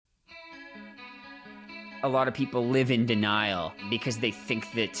a lot of people live in denial because they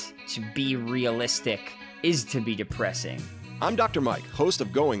think that to be realistic is to be depressing. I'm Dr. Mike, host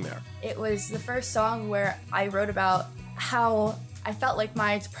of Going There. It was the first song where I wrote about how I felt like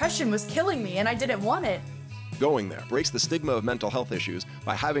my depression was killing me and I didn't want it. Going There breaks the stigma of mental health issues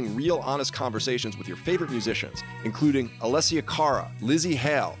by having real, honest conversations with your favorite musicians, including Alessia Cara, Lizzie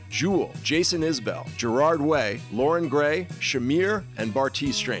Hale, Jewel, Jason Isbell, Gerard Way, Lauren Gray, Shamir, and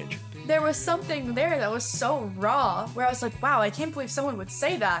Bartees Strange. There was something there that was so raw, where I was like, wow, I can't believe someone would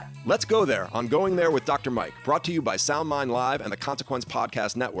say that. Let's go there on Going There with Dr. Mike, brought to you by SoundMind Live and the Consequence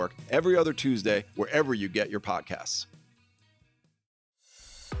Podcast Network every other Tuesday, wherever you get your podcasts.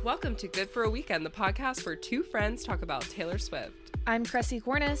 Welcome to Good for a Weekend, the podcast where two friends talk about Taylor Swift. I'm Cressy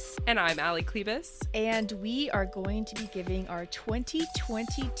Cornice. And I'm Allie Klebus. And we are going to be giving our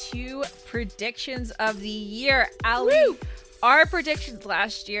 2022 predictions of the year. Allie, woo! Our predictions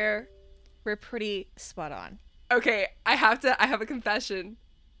last year were pretty spot on. Okay, I have a confession.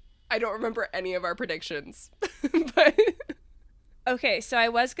 I don't remember any of our predictions. But okay, so I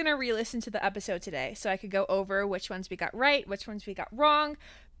was going to re-listen to the episode today so I could go over which ones we got right, which ones we got wrong.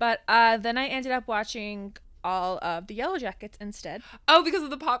 But then I ended up watching all of the Yellow Jackets instead. Oh, because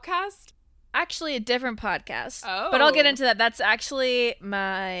of the podcast? Actually, a different podcast. Oh. But I'll get into that. That's actually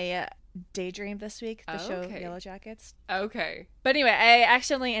my daydream this week, the show Yellow Jackets. Okay. But anyway, I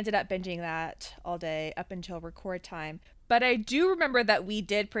accidentally ended up binging that all day up until record time. But I do remember that we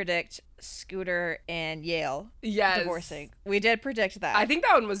did predict Scooter and Yale divorcing. We did predict that. I think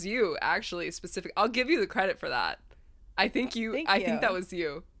that one was you, actually, specific. I'll give you the credit for that. I think that was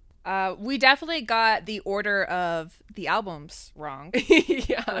you. We definitely got the order of the albums wrong.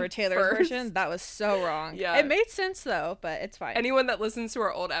 Yeah, for Taylor's version. That was so wrong. Yeah. It made sense though, but it's fine. Anyone that listens to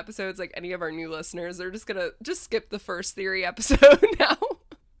our old episodes, like any of our new listeners, they're just gonna skip the first theory episode now.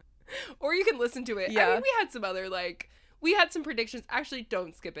 Or you can listen to it. Yeah. I mean, we had some predictions. Actually,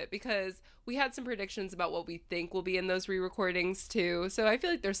 don't skip it because we had some predictions about what we think will be in those re-recordings too. So I feel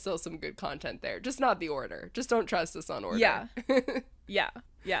like there's still some good content there. Just not the order. Just don't trust us on order. Yeah.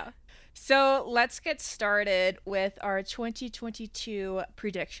 Yeah. So let's get started with our 2022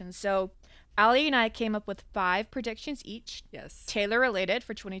 predictions. So Allie and I came up with 5 predictions each. Yes. Taylor related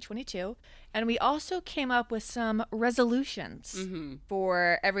for 2022. And we also came up with some resolutions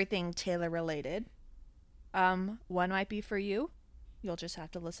for everything Taylor related. One might be for you. You'll just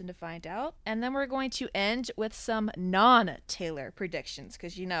have to listen to find out. And then we're going to end with some non-Taylor predictions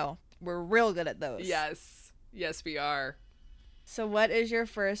because, we're real good at those. Yes. Yes, we are. So what is your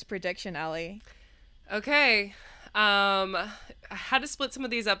first prediction, Allie? Okay. I had to split some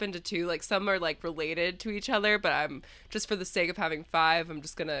of these up into 2. Like some are like related to each other, but I'm just for the sake of having 5, I'm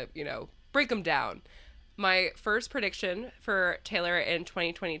just gonna, break them down. My first prediction for Taylor in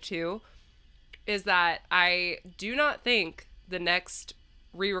 2022 is that I do not think the next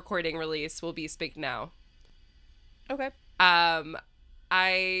re-recording release will be Speak Now. Okay.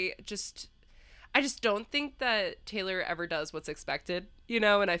 I just don't think that Taylor ever does what's expected,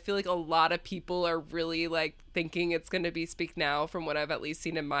 and I feel like a lot of people are really like thinking it's going to be Speak Now from what I've at least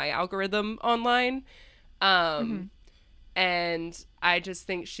seen in my algorithm online. And I just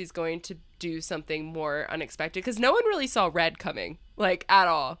think she's going to do something more unexpected because no one really saw Red coming, like at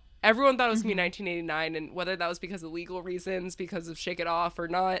all. Everyone thought it was going to be 1989, and whether that was because of legal reasons, because of Shake It Off or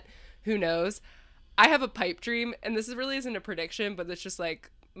not, who knows? I have a pipe dream, and this really isn't a prediction, but it's just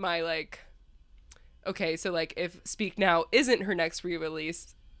like my okay, so like if Speak Now isn't her next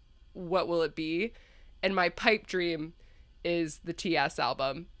re-release, what will it be? And my pipe dream is the TS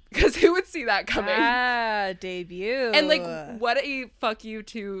album, because who would see that coming? Debut. And like, what a fuck you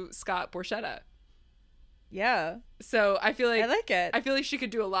to Scott Borchetta. Yeah. So I feel like I like it. I feel like she could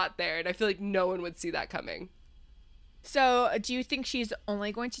do a lot there, and I feel like no one would see that coming. So do you think she's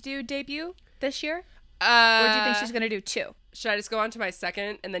only going to do Debut this year? Or do you think she's going to do 2? Should I just go on to my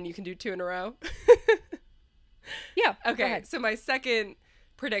second and then you can do 2 in a row? Yeah. Okay. So my second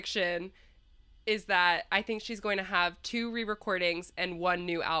prediction is that I think she's going to have 2 re-recordings and 1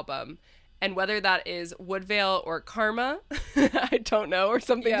 new album. And whether that is Woodvale or Karma, I don't know, or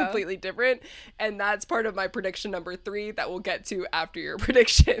something completely different. And that's part of my prediction number 3 that we'll get to after your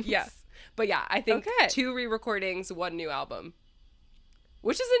predictions. Yeah. But yeah, I think 2 re-recordings, 1 new album.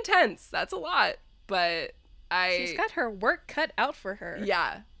 Which is intense. That's a lot. But she's got her work cut out for her.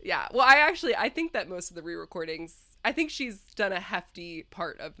 Yeah. Well, I think that most of the re-recordings, I think she's done a hefty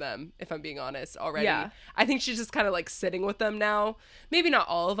part of them, if I'm being honest, already. Yeah. I think she's just kind of like sitting with them now. Maybe not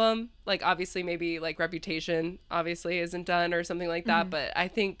all of them. Like obviously maybe like Reputation obviously isn't done or something like that. But I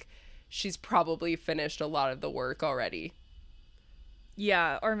think she's probably finished a lot of the work already.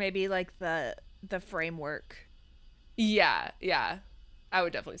 Yeah. Or maybe like the the framework. Yeah. I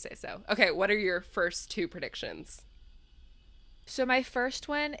would definitely say so. Okay, what are your first two predictions? So my first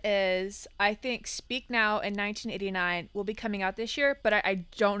one is, I think Speak Now in 1989 will be coming out this year, but I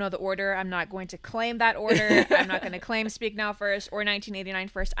don't know the order. I'm not going to claim that order. I'm not going to claim Speak Now first or 1989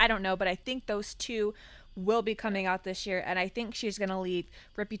 first. I don't know, but I think those two will be coming out this year, and I think she's going to leave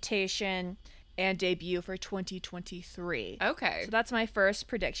Reputation and debut for 2023. Okay. So that's my first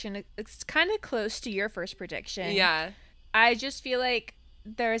prediction. It's kind of close to your first prediction. Yeah. I just feel like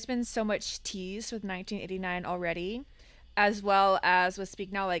there's been so much tease with 1989 already, as well as with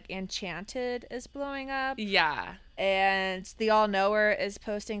Speak Now, like Enchanted is blowing up. Yeah. And The All Knower is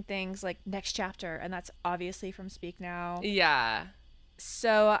posting things like next chapter, and that's obviously from Speak Now. Yeah.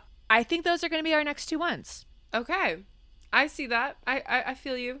 So I think those are going to be our next two ones. Okay. I see that. I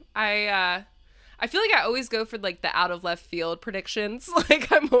feel you. I feel like I always go for like the out of left field predictions.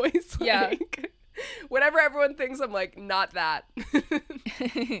 Like I'm always like whatever everyone thinks, I'm like, not that.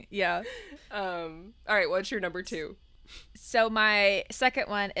 Yeah. All right, what's your number two? So my second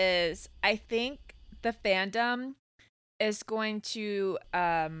one is, I think the fandom is going to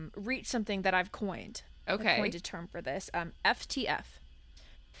reach something that I've coined. Okay. I've coined a term for this. FTF.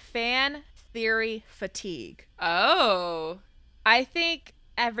 Fan theory fatigue. Oh. I think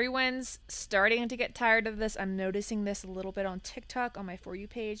everyone's starting to get tired of this. I'm noticing this a little bit on TikTok, on my For You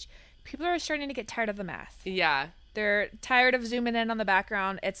page. People are starting to get tired of the math. Yeah. They're tired of zooming in on the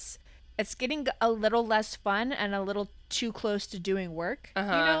background. It's getting a little less fun and a little too close to doing work, you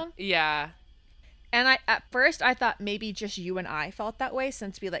know? Yeah. And at first I thought maybe just you and I felt that way,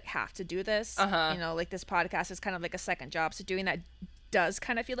 since we like have to do this. You know, like this podcast is kind of like a second job, so doing that does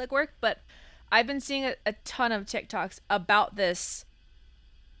kind of feel like work. But I've been seeing a ton of TikToks about this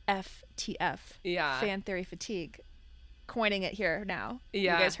FTF, fan theory fatigue. Coining it here now.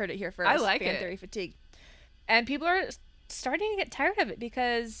 Yeah. You guys heard it here first. I like fan theory fatigue. And people are starting to get tired of it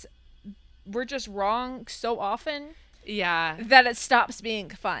because we're just wrong so often. Yeah. That it stops being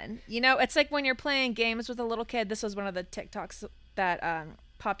fun. You know, it's like when you're playing games with a little kid. This was one of the TikToks that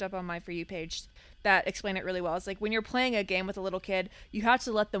popped up on my For You page that explained it really well. It's like when you're playing a game with a little kid, you have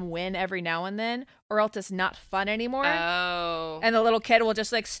to let them win every now and then, or else it's not fun anymore. Oh. And the little kid will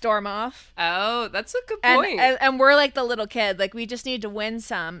just like storm off. Oh, that's a good point. And we're like the little kid. Like, we just need to win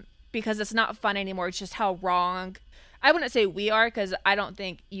some because it's not fun anymore. It's just how wrong. I wouldn't say we are, because I don't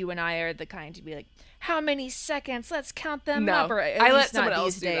think you and I are the kind to be like, how many seconds? Let's count them up. Or I let someone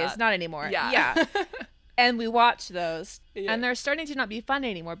else these do days. that. Not anymore. Yeah. And we watch those, Yeah. and they're starting to not be fun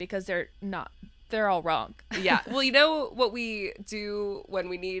anymore because they're all wrong. Yeah. Well, you know what we do when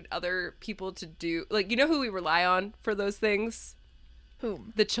we need other people to do, like, you know who we rely on for those things?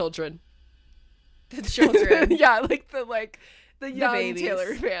 Whom? The children. The children. Yeah, like the young babies.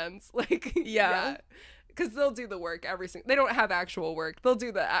 Taylor fans. Like, Yeah. Because they'll do the work every single. They don't have actual work. They'll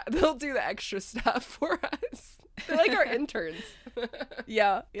do the extra stuff for us. They're like our interns.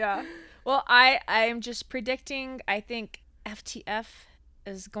 Yeah. Well, I'm just predicting. I think FTF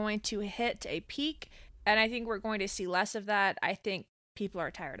is going to hit a peak, and I think we're going to see less of that. I think people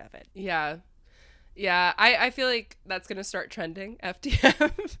are tired of it. Yeah. I feel like that's gonna start trending.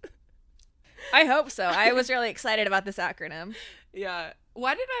 FTF. I hope so. I was really excited about this acronym. Yeah.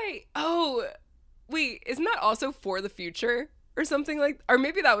 Why did I? Oh, wait. Isn't that also for the future or something like? Or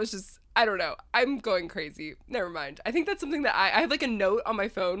maybe that was just. I don't know. I'm going crazy. Never mind. I think that's something that I have like a note on my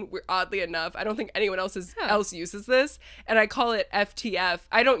phone. Oddly enough, I don't think anyone else uses this, and I call it FTF.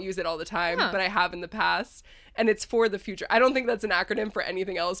 I don't use it all the time, but I have in the past, and it's for the future. I don't think that's an acronym for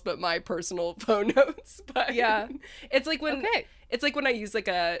anything else but my personal phone notes. But yeah, it's like when it's like when I use like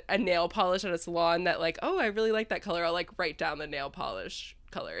a nail polish at a salon that like, oh, I really like that color. I'll like write down the nail polish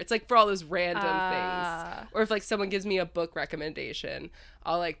color. It's like for all those random things. Or if like someone gives me a book recommendation,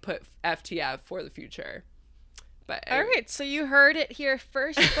 I'll like put FTF for the future. But anyway. All right, so you heard it here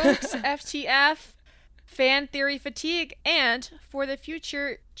first, folks. FTF, fan theory fatigue, and for the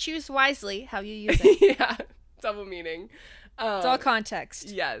future, choose wisely how you use it. Yeah, double meaning. It's all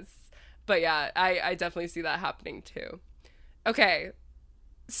context. Yes. But yeah, I definitely see that happening too. Okay.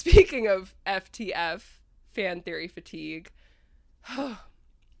 Speaking of FTF, fan theory fatigue,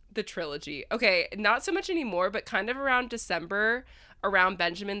 the trilogy. Okay, not so much anymore, but kind of around December, around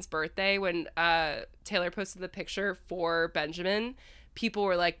Benjamin's birthday, when Taylor posted the picture for Benjamin, people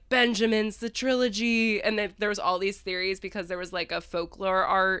were like, Benjamin's the trilogy. And there was all these theories because there was like a folklore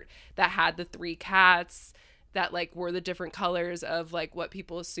art that had the 3 cats that like were the different colors of like what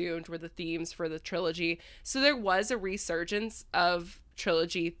people assumed were the themes for the trilogy. So there was a resurgence of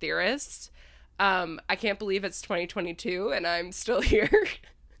trilogy theorists. I can't believe it's 2022 and I'm still here.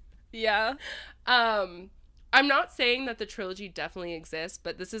 Yeah. I'm not saying that the trilogy definitely exists,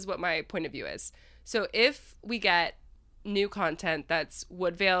 but this is what my point of view is. So if we get new content that's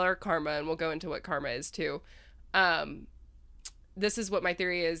Woodvale or Karma, and we'll go into what Karma is too, this is what my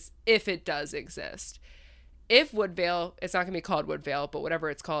theory is if it does exist. If Woodvale, it's not going to be called Woodvale, but whatever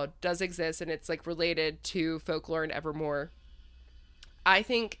it's called, does exist and it's like related to Folklore and Evermore, I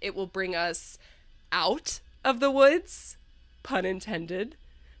think it will bring us out of the woods, pun intended,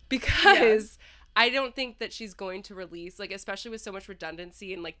 because I don't think that she's going to release, like, especially with so much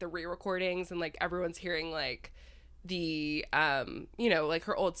redundancy and like the re-recordings and like everyone's hearing like the, like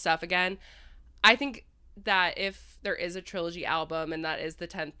her old stuff again. I think that if there is a trilogy album and that is the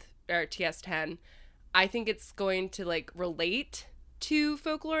 10th or TS10, I think it's going to like relate to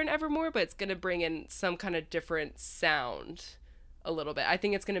Folklore and Evermore, but it's going to bring in some kind of different sound a little bit. I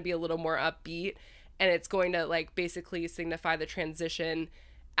think it's going to be a little more upbeat, and it's going to like basically signify the transition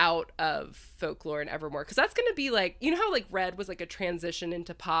out of Folklore and Evermore, because that's going to be like, you know how like Red was like a transition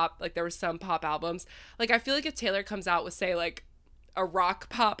into pop, like there were some pop albums, like I feel like if Taylor comes out with say like a rock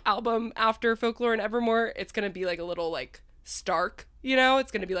pop album after Folklore and Evermore, it's going to be like a little like stark, you know,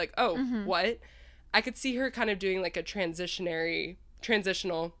 it's going to be like, oh, what? I could see her kind of doing like a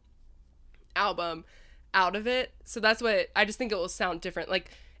transitional album out of it. So that's what I just think it will sound different.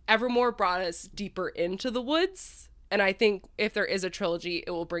 Like Evermore brought us deeper into the woods, and I think if there is a trilogy,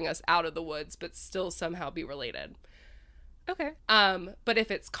 it will bring us out of the woods, but still somehow be related. Okay. But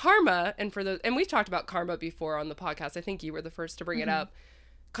if it's Karma, and we've talked about Karma before on the podcast, I think you were the first to bring it up.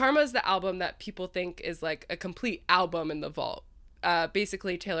 Karma is the album that people think is like a complete album in the vault.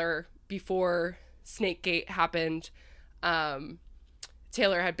 Basically, Taylor, before Snakegate happened,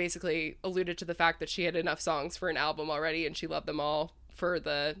 Taylor had basically alluded to the fact that she had enough songs for an album already, and she loved them all for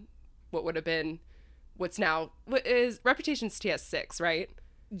what is Reputation's TS6, right?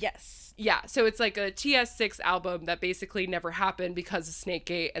 Yes. Yeah, so it's like a TS6 album that basically never happened because of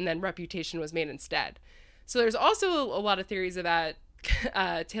Snakegate, and then Reputation was made instead. So there's also a lot of theories that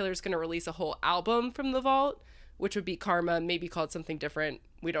Taylor's going to release a whole album from the vault, which would be Karma, maybe called something different.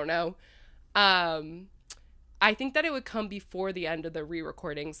 We don't know. I think that it would come before the end of the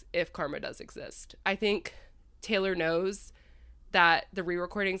re-recordings if Karma does exist. I think Taylor knows that the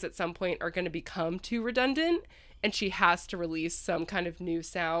re-recordings at some point are going to become too redundant, and she has to release some kind of new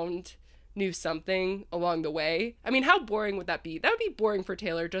sound, new something along the way. I mean, how boring would that be? That would be boring for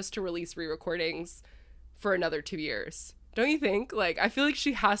Taylor just to release re-recordings for another 2 years. Don't you think? Like, I feel like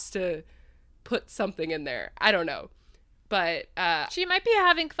she has to put something in there. I don't know. But she might be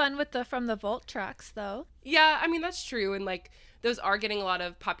having fun with the From the Vault tracks, though. Yeah, I mean, that's true. And, like, those are getting a lot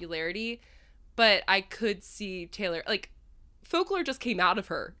of popularity. But I could see Taylor, like, Folklore just came out of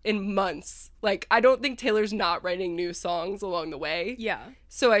her in months. Like, I don't think Taylor's not writing new songs along the way. Yeah.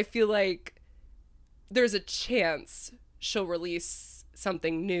 So I feel like there's a chance she'll release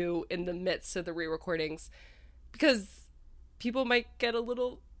something new in the midst of the re-recordings, because people might get a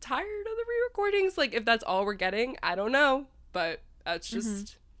little tired of the re-recordings. Like, if that's all we're getting, I don't know. But that's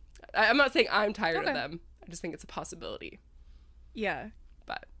just, I'm not saying I'm tired of them. I just think it's a possibility. Yeah.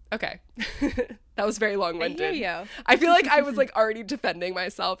 But, okay. That was very long-winded. I hear you. I feel like I was, like, already defending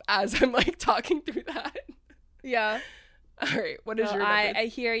myself as I'm, like, talking through that. Yeah. All right. What is Well, your number? I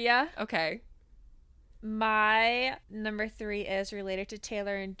hear ya. Okay. My number 3 is related to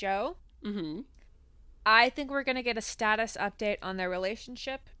Taylor and Joe. Mm-hmm. I think we're going to get a status update on their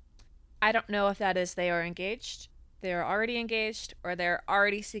relationship. I don't know if that is they are engaged, they're already engaged, or they're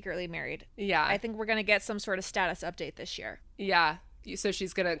already secretly married. Yeah. I think we're going to get some sort of status update this year. Yeah. So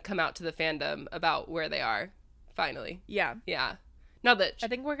she's going to come out to the fandom about where they are, finally. Yeah. Yeah. Now that... I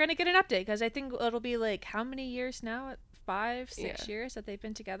think we're going to get an update, because I think it'll be like, how many years now? 5, 6 years that they've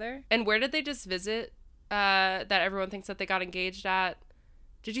been together? And where did they just visit that everyone thinks that they got engaged at?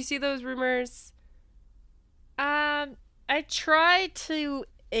 Did you see those rumors? I try to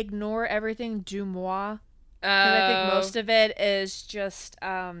ignore everything Dumois, because I think most of it is just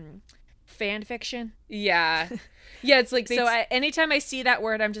fan fiction. Yeah. Yeah, it's like... Anytime I see that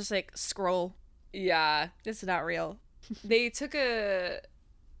word, I'm just like, scroll. Yeah. It's not real. They took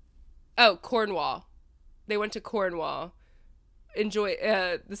Cornwall. They went to Cornwall.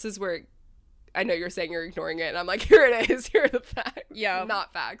 This is where... I know you're saying you're ignoring it, and I'm like, here it is. Here are the facts. Yeah.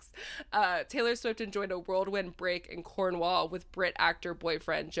 Not facts. Taylor Swift enjoyed a whirlwind break in Cornwall with Brit actor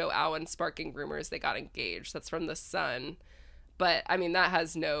boyfriend Joe Alwyn, sparking rumors they got engaged. That's from The Sun. But, I mean, that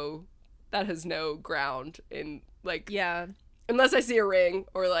has no ground in, like... Yeah. Unless I see a ring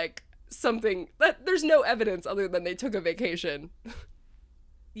or, like, something... There's no evidence other than they took a vacation.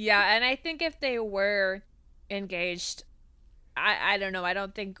 Yeah, and I think if they were engaged... I don't know. I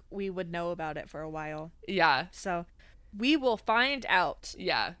don't think we would know about it for a while. Yeah. So we will find out.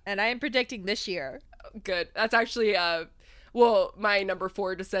 Yeah. And I am predicting this year. Good. That's actually well, my number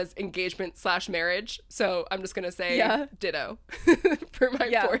 4 just says engagement/marriage. So I'm just gonna say ditto for my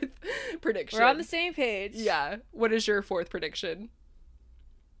 4th prediction. We're on the same page. Yeah. What is your 4th prediction?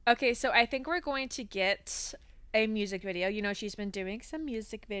 Okay, so I think we're going to get a music video. You know, she's been doing some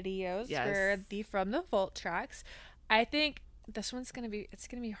music videos for the From the Vault tracks. I think this one's gonna be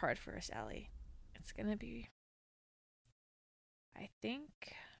hard for us, Ellie. I think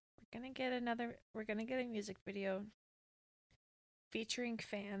we're gonna get a music video featuring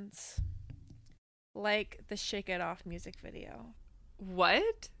fans like the Shake It Off music video.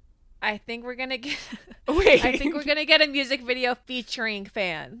 What? I think we're gonna get Wait. I think we're gonna get a music video featuring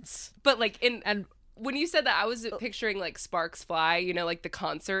fans. But like and when you said that, I was picturing like Sparks Fly, you know, like the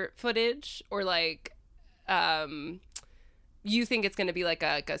concert footage, or like you think it's gonna be like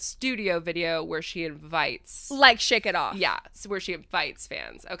a studio video where she invites, like Shake It Off. Yeah, so where she invites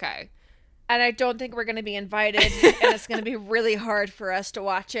fans. Okay. And I don't think we're going to be invited, and it's going to be really hard for us to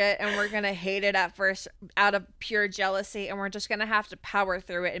watch it, and we're going to hate it at first out of pure jealousy, and we're just going to have to power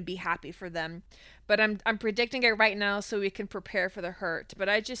through it and be happy for them. But I'm predicting it right now so we can prepare for the hurt. But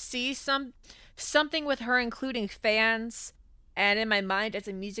I just see something with her including fans, and in my mind it's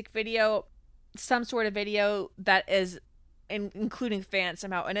a music video, some sort of video that is including fans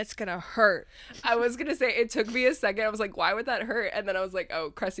somehow, and it's gonna hurt. I was gonna say, it took me a second. I was like, why would that hurt? And then I was like,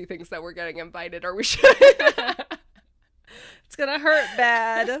 oh, Cressy thinks that we're getting invited, or we should. It's gonna hurt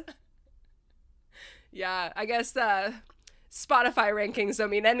bad. Yeah, I guess Spotify rankings don't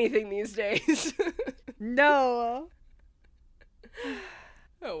mean anything these days. No.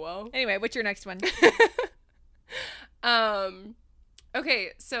 Oh well. Anyway, what's your next one?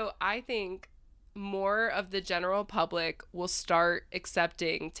 Okay, so I think more of the general public will start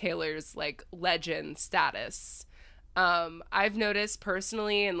accepting Taylor's like legend status. I've noticed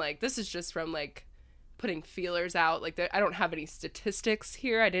personally, and like this is just from like putting feelers out, like I don't have any statistics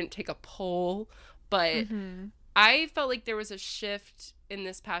here, I didn't take a poll, but I felt like there was a shift in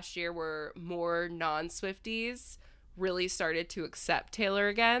this past year where more non-Swifties really started to accept Taylor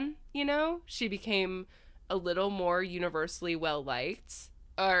again. You know, she became a little more universally well liked,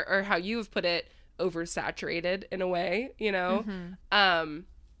 or how you've put it, oversaturated in a way, you know.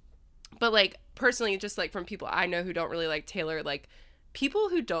 But like personally, just like from people I know who don't really like Taylor, like people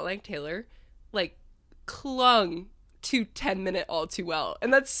who don't like Taylor like clung to 10-minute All Too Well,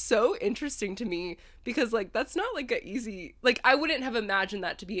 and that's so interesting to me because like that's not like a easy, like I wouldn't have imagined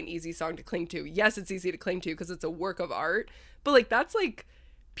that to be an easy song to cling to. Yes, it's easy to cling to because it's a work of art, but like that's like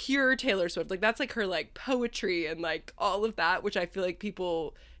pure Taylor Swift. Like that's like her like poetry and like all of that, which I feel like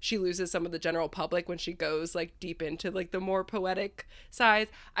she loses some of the general public when she goes like deep into like the more poetic side.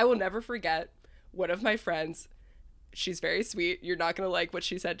 I will never forget one of my friends, she's very sweet, you're not gonna like what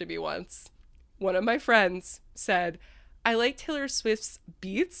she said to me once. One of my friends said, I like Taylor Swift's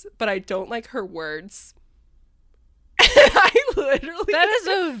beats, but I don't like her words. I literally, that is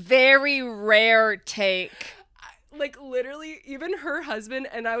a very rare take. Like literally, even her husband,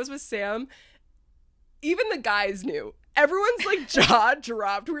 and I was with Sam, even the guys knew. Everyone's like jaw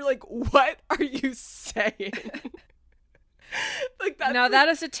dropped. We were like, what are you saying? Like that. No, that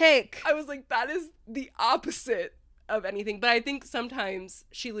is a take. I was like, that is the opposite of anything. But I think sometimes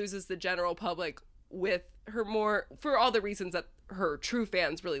she loses the general public with her more, for all the reasons that her true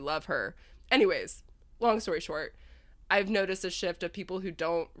fans really love her. Anyways, long story short, I've noticed a shift of people who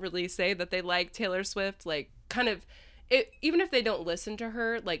don't really say that they like Taylor Swift, like kind of, even if they don't listen to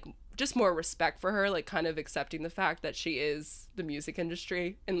her, like just more respect for her, like kind of accepting the fact that she is the music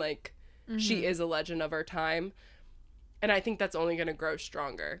industry and like she is a legend of our time. And I think that's only going to grow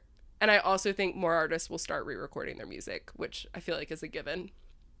stronger. And I also think more artists will start re-recording their music, which I feel like is a given.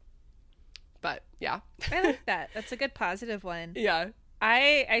 But yeah. I like that. That's a good positive one. Yeah.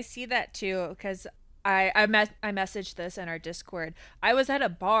 I see that too, because I messaged this in our Discord. I was at a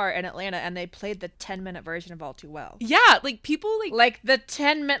bar in Atlanta and they played the 10-minute version of All Too Well. Yeah, like people like the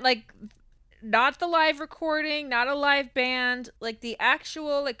 10-minute, like not the live recording, not a live band, like the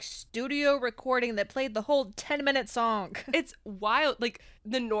actual like studio recording that played the whole 10-minute song. It's wild. Like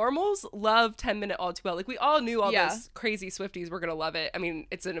the normals love 10-minute All Too Well. Like we all knew all those crazy Swifties were gonna love it. I mean,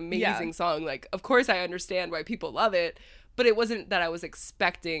 it's an amazing song. Like of course I understand why people love it, but it wasn't that I was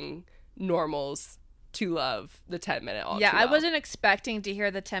expecting normals to love the 10-minute All Too Well. I wasn't expecting to hear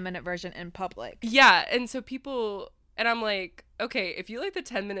the 10-minute version in public. Yeah, and so people, and I'm like, okay, if you like the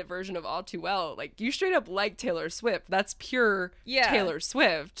 10-minute version of All Too Well, like you straight up like Taylor Swift. That's pure Taylor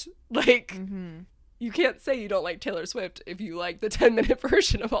Swift. Like You can't say you don't like Taylor Swift if you like the 10-minute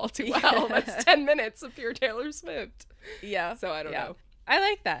version of All Too Well. That's 10 minutes of pure Taylor Swift. Yeah. So I don't know. I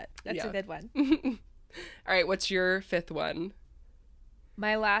like that. That's Yeah. a good one. All right, what's your fifth one?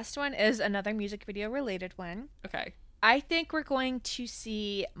 My last one is another music video related one. Okay. I think we're going to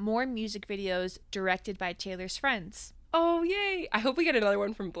see more music videos directed by Taylor's friends. Oh, yay. I hope we get another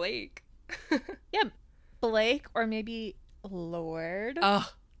one from Blake. Yeah, Blake or maybe Lord. Ugh.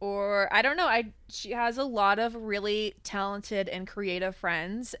 Or I don't know. She has a lot of really talented and creative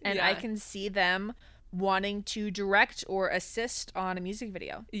friends, and I Yeah. can see them wanting to direct or assist on a music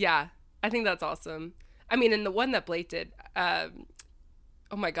video. Yeah, I think that's awesome. I mean, and the one that Blake did, oh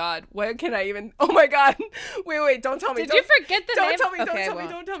my God, what can I even, oh my God, wait, don't tell me. Did you forget the Don't name? tell me, Okay,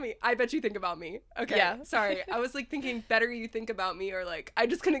 don't tell me. I bet you think about me. Okay, Yeah. sorry. I was like thinking better you think about me, or like, I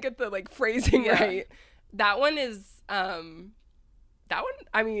just couldn't get the like phrasing Yeah. right. That one is,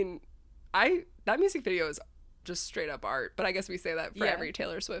 I mean, that music video is just straight up art, but I guess we say that for Yeah. every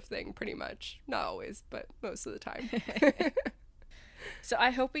Taylor Swift thing pretty much. Not always, but most of the time. So I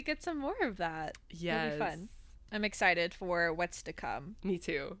hope we get some more of that. Yes. It'll be fun. I'm excited for what's to come. Me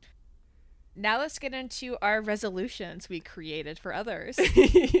too. Now let's get into our resolutions we created for others.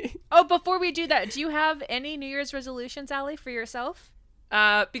 Oh, before we do that, do you have any New Year's resolutions, Allie, for yourself?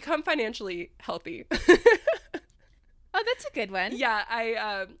 Become financially healthy. Oh, that's a good one.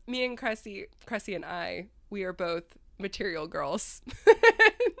 Yeah, me and Cressy and I, we are both material girls.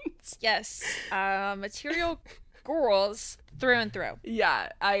 Yes. Material girls through and through. Yeah,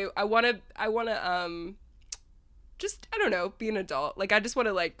 I wanna just, I don't know, be an adult. Like, I just want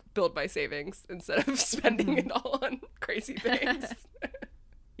to like build my savings instead of spending it all on crazy things.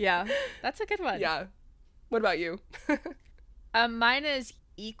 Yeah, that's a good one. Yeah. What about you? Mine is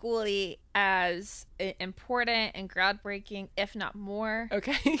equally as important and groundbreaking, if not more.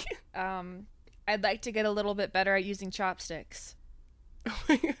 Okay. I'd like to get a little bit better at using chopsticks. Oh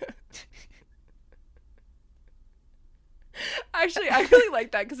my God. Actually, I really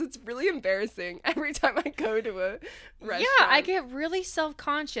like that because it's really embarrassing every time I go to a restaurant. Yeah, I get really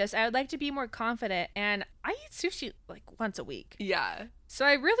self-conscious. I would like to be more confident, and I eat sushi like once a week. Yeah. So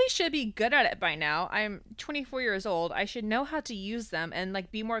I really should be good at it by now. I'm 24 years old. I should know how to use them and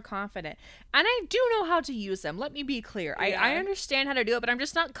like be more confident. And I do know how to use them. Let me be clear. I Yeah. understand how to do it, but I'm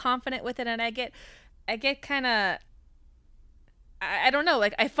just not confident with it, and I get kind of I don't know,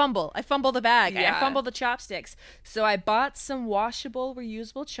 like I fumble the bag. Yeah. I fumble the chopsticks. So I bought some washable,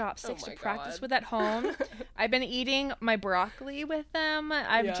 reusable chopsticks Oh to my practice God. with at home. I've been eating my broccoli with them.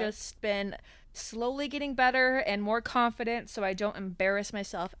 I've Yeah. just been slowly getting better and more confident so I don't embarrass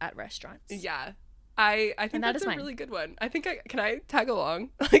myself at restaurants. Yeah. I think And that that's is a mine. really good one. I think can I tag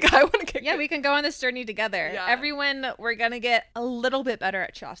along? Like, I want to get Yeah, we can go on this journey together. Yeah. Everyone, we're going to get a little bit better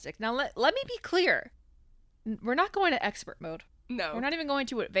at chopsticks. Now, let me be clear. We're not going to expert mode. No. We're not even going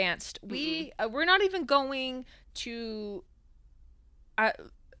to advanced. We're not even going to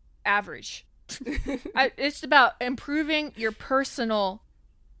average. It's about improving your personal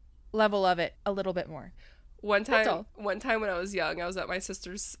level of it a little bit more. One That's time all. when I was young, I was at my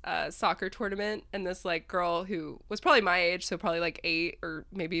sister's soccer tournament, and this like girl who was probably my age, so probably like 8 or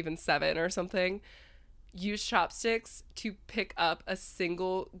maybe even 7 or something, used chopsticks to pick up a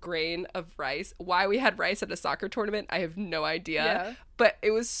single grain of rice. Why we had rice at a soccer tournament, I have no idea. Yeah. But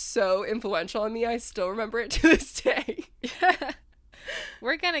it was so influential on me. I still remember it to this day.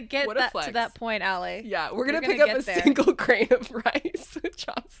 We're going to get What a that flex. to that point, Allie. Yeah, we're gonna We're pick gonna up a get there. single grain of rice with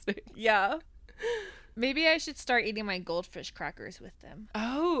chopsticks. Yeah. Maybe I should start eating my goldfish crackers with them.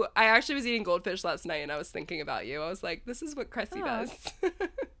 Oh, I actually was eating goldfish last night, and I was thinking about you. I was like, this is what Cressy Oh.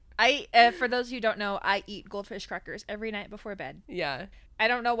 does. For those who don't know, I eat goldfish crackers every night before bed. Yeah. I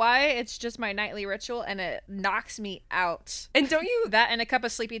don't know why. It's just my nightly ritual, and it knocks me out. And don't you That and a cup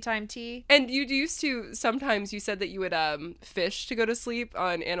of sleepy time tea. and you used to sometimes, you said that you would fish to go to sleep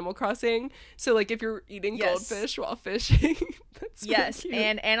on Animal Crossing. So like if you're eating Yes. goldfish while fishing, that's really Yes, cute.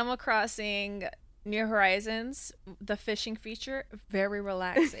 and Animal Crossing New Horizons, the fishing feature, very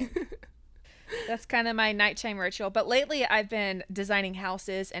relaxing. That's kind of my nighttime ritual. But lately, I've been designing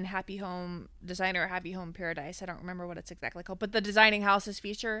houses and Happy Home Designer, Happy Home Paradise. I don't remember what it's exactly called, but the designing houses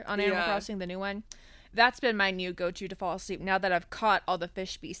feature on Animal Yeah. Crossing, the new one, that's been my new go-to to fall asleep now that I've caught all the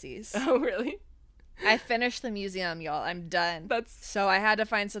fish species. Oh really? I finished the museum, y'all. I'm done. That's So I had to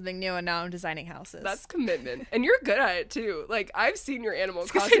find something new, and now I'm designing houses. that's commitment. And you're good at it too. Like I've seen your Animal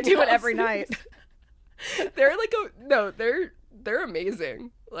because Crossing I do it every houses. night. They're like they're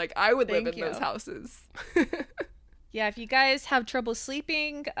amazing. Like I would live Thank in those you. houses. Yeah, if you guys have trouble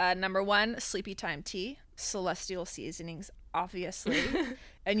sleeping, number 1, sleepy time tea. Celestial Seasonings obviously.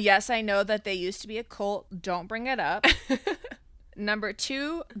 And yes, I know that they used to be a cult. Don't bring it up. Number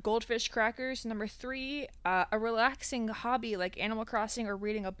 2, goldfish crackers. Number 3, a relaxing hobby like Animal Crossing or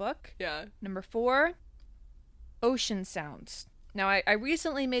reading a book. Yeah. Number 4, ocean sounds. Now, I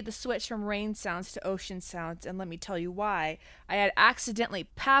recently made the switch from rain sounds to ocean sounds, and let me tell you why. I had accidentally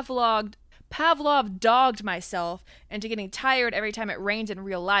Pavlov dogged myself into getting tired every time it rained in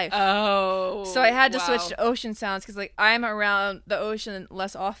real life. Oh. So I had to wow. switch to ocean sounds because, like, I'm around the ocean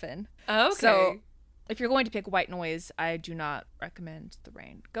less often. Okay. So if you're going to pick white noise, I do not recommend the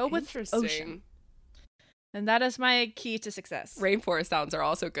rain. Go with ocean. And that is my key to success. Rainforest sounds are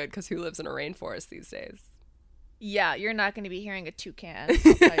also good because who lives in a rainforest these days? Yeah, you're not going to be hearing a toucan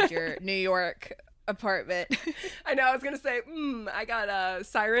outside your New York apartment. I know. I was gonna say, I got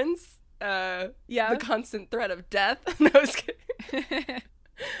sirens. Yeah. The constant threat of death. No, I was kidding.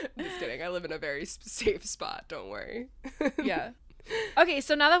 Just kidding. I live in a very safe spot. Don't worry. Yeah. Okay,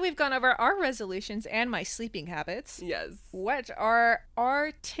 so now that we've gone over our resolutions and my sleeping habits, Yes. what are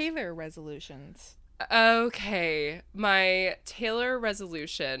our Taylor resolutions? Okay. My Taylor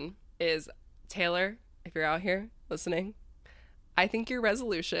resolution is, Taylor, if you're out here listening, I think your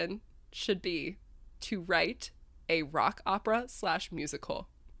resolution should be to write a rock opera / musical.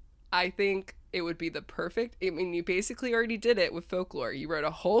 I think it would be the perfect, I mean, you basically already did it with Folklore. You wrote a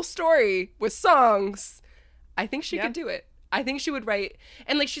whole story with songs. I think she could do it. I think she would write,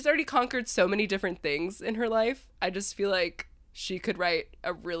 and like she's already conquered so many different things in her life. I just feel like she could write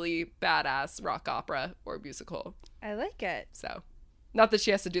a really badass rock opera or musical. I like it. So, not that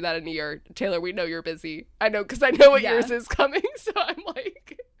she has to do that in a year. Taylor, we know you're busy. I know, because I know what yours is coming, so I'm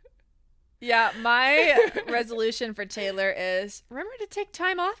like... Yeah, my resolution for Taylor is remember to take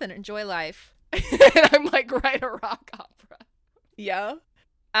time off and enjoy life. And I'm like, write a rock opera. Yeah.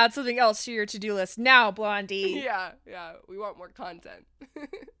 Add something else to your to-do list now, Blondie. Yeah, we want more content.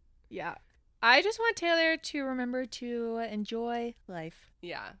 Yeah. I just want Taylor to remember to enjoy life.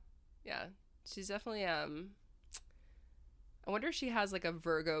 Yeah. She's definitely, I wonder if she has like a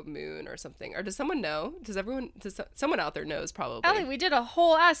Virgo moon or something. Or does someone know? Someone out there knows probably. Ellie, we did a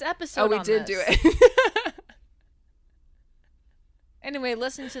whole ass episode we on did this. do it. Anyway,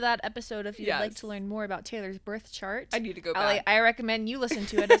 listen to that episode if you'd Yes. like to learn more about Taylor's birth chart. I need to go Ellie, back. I recommend you listen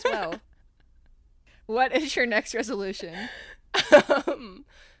to it as well. What is your next resolution?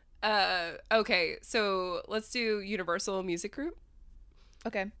 Okay, so let's do Universal Music Group.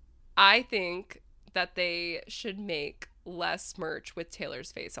 Okay. I think that they should make less merch with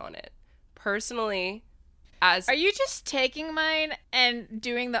Taylor's face on it. Personally, as Are you just taking mine and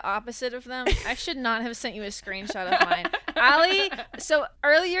doing the opposite of them? I should not have sent you a screenshot of mine. Allie, so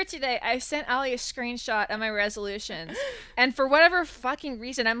earlier today, I sent Allie a screenshot of my resolutions. And for whatever fucking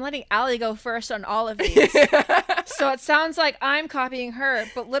reason, I'm letting Allie go first on all of these. So it sounds like I'm copying her,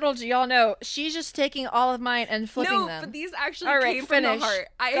 but little do y'all know, she's just taking all of mine and flipping them. but these actually All right, came finish. from the heart.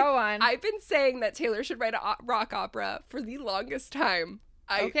 Go on. I've been saying that Taylor should write a rock opera for the longest time.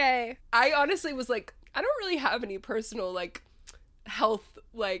 Okay. I honestly was like, I don't really have any personal like health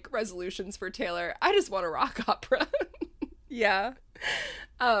like resolutions for Taylor. I just want a rock opera. Yeah.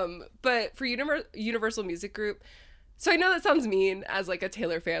 But for Universal Music Group, so I know that sounds mean as like a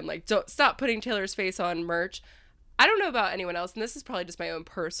Taylor fan, like don't stop putting Taylor's face on merch. I don't know about anyone else, and this is probably just my own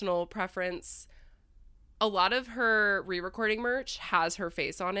personal preference. A lot of her re-recording merch has her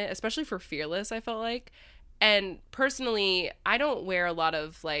face on it, especially for Fearless, I felt like. And personally, I don't wear a lot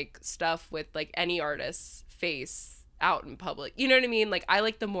of like stuff with like any artist's face out in public. You know what I mean? Like I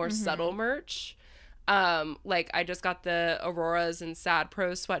like the more subtle merch. Like I just got the Auroras and Sad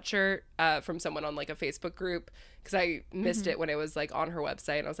Pro sweatshirt from someone on like a Facebook group because I missed it when it was like on her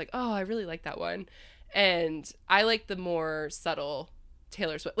website, and I was like, oh, I really like that one. And I like the more subtle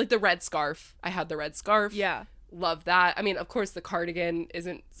Taylor Swift, like the red scarf. I had the red scarf. Yeah. Love that. I mean, of course, the cardigan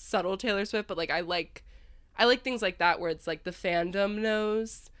isn't subtle Taylor Swift, but like I like things like that where it's like the fandom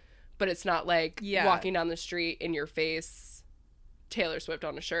knows, but it's not like walking down the street in your face Taylor Swift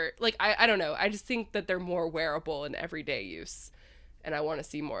on a shirt. Like I don't know. I just think that they're more wearable in everyday use, and I want to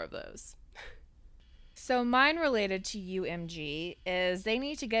see more of those. So mine related to UMG is they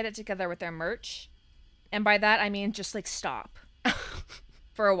need to get it together with their merch. And by that, I mean just like stop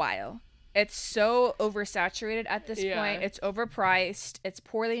for a while. It's so oversaturated at this point. It's overpriced. It's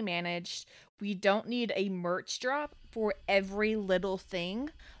poorly managed. We don't need a merch drop for every little thing.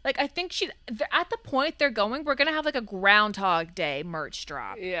 Like, I think at the point they're going, we're going to have like a Groundhog Day merch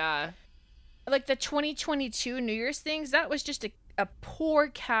drop. Yeah. Like the 2022 New Year's things, that was just a poor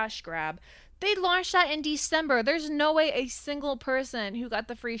cash grab. They launched that in December. There's no way a single person who got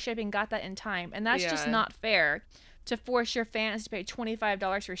the free shipping got that in time. And that's just not fair. to force your fans to pay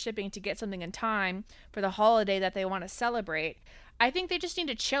 $25 for shipping to get something in time for the holiday that they want to celebrate. I think they just need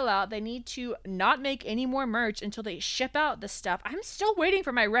to chill out. They need to not make any more merch until they ship out the stuff. I'm still waiting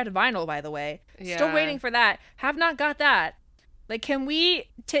for my red vinyl, by the way. Yeah. Still waiting for that. Have not got that. Like, can we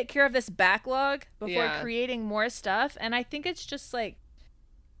take care of this backlog before creating more stuff? And I think it's just like,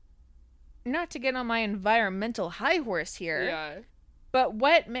 not to get on my environmental high horse here. Yeah. But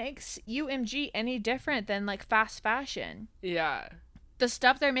what makes UMG any different than like fast fashion? Yeah. The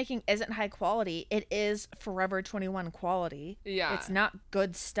stuff they're making isn't high quality. It is Forever 21 quality. Yeah. It's not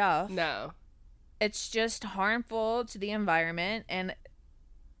good stuff. No. It's just harmful to the environment and,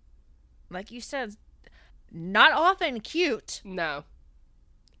 like you said, not often cute. No.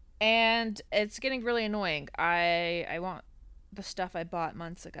 And it's getting really annoying. I want the stuff I bought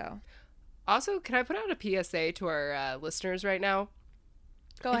months ago. Also, can I put out a PSA to our listeners right now?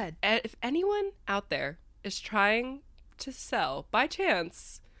 Go ahead. If anyone out there is trying to sell, by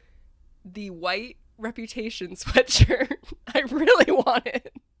chance, the white Reputation sweatshirt, I really want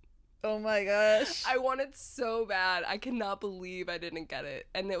it. Oh my gosh. I want it so bad. I cannot believe I didn't get it.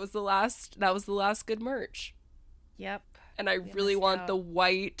 And that was the last good merch. Yep. And I really want the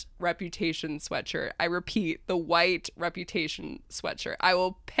white Reputation sweatshirt. I repeat, the white Reputation sweatshirt. I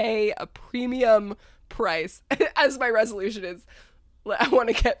will pay a premium price, as my resolution is. I want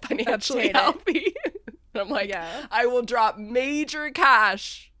to get financially healthy. And I'm like, I will drop major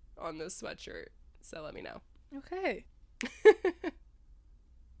cash on this sweatshirt. So let me know. Okay.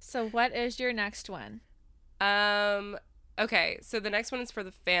 So what is your next one? Okay, so the next one is for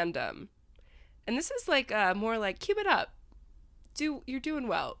the fandom. And this is like more like keep it up. You're doing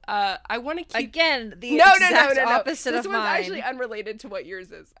well. I want to keep again the exact opposite this of one's mine. actually unrelated to what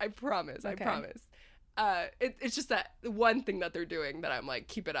yours is. I promise. Okay. I promise. It's just that one thing that they're doing that I'm like,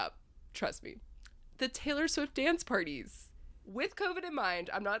 keep it up. Trust me. The Taylor Swift dance parties. With COVID in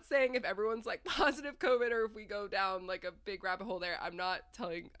mind, I'm not saying if everyone's like positive COVID or if we go down like a big rabbit hole there. I'm not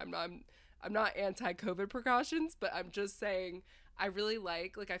anti-COVID precautions, but I'm just saying I really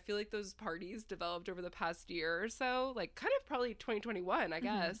like I feel like those parties developed over the past year or so, like kind of probably 2021, I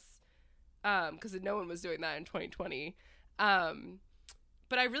guess. Because no one was doing that in 2020.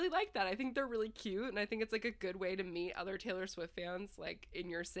 But I really like that. I think they're really cute, and I think it's like a good way to meet other Taylor Swift fans like in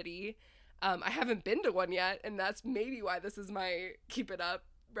your city. I haven't been to one yet, and that's maybe why this is my keep it up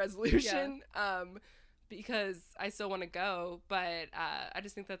resolution. Because I still want to go, but I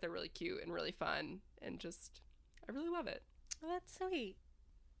just think that they're really cute and really fun, and just I really love it. Well, that's sweet.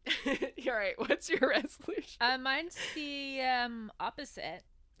 All right, what's your resolution? Mine's the opposite.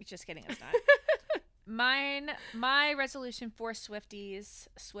 Just kidding, it's not. My resolution for Swifties,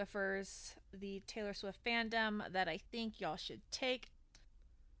 Swiffers, the Taylor Swift fandom that I think y'all should take.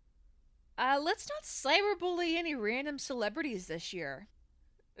 Let's not cyberbully any random celebrities this year.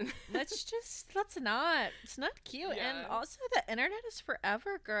 Let's not. It's not cute. Yeah. And also, the internet is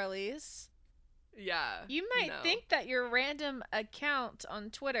forever, girlies. Yeah. You might think that your random account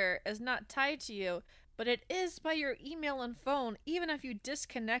on Twitter is not tied to you, but it is by your email and phone, even if you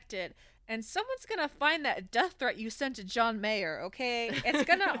disconnect it. And someone's gonna find that death threat you sent to John Mayer, okay?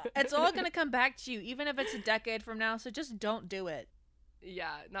 It's all gonna come back to you, even if it's a decade from now, so just don't do it.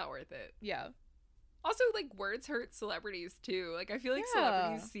 Yeah, not worth it. Yeah. Also, like, words hurt celebrities, too. Like, I feel like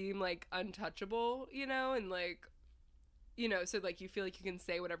celebrities seem, like, untouchable, you know? And, like, you know, so, like, you feel like you can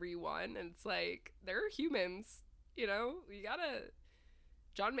say whatever you want. And it's like, they're humans, you know? You gotta...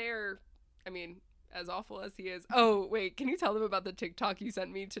 John Mayer, I mean, as awful as he is... Oh, wait, can you tell them about the TikTok you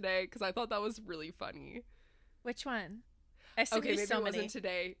sent me today? Because I thought that was really funny. Which one? I sent okay, you maybe so it many. wasn't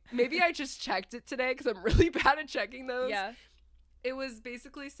today. Maybe I just checked it today because I'm really bad at checking those. Yeah. It was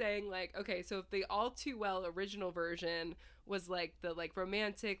basically saying, like, okay, so if the All Too Well original version was, like, the, like,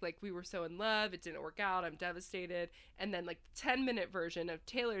 romantic, like, we were so in love, it didn't work out, I'm devastated, and then, like, the 10-minute version of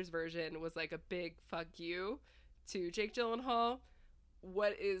Taylor's version was, like, a big fuck you to Jake Gyllenhaal,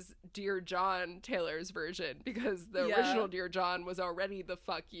 what is Dear John Taylor's version? Because the original Dear John was already the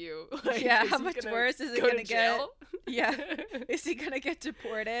fuck you. Like, yeah, how much worse is it gonna get? Yeah. Is he gonna get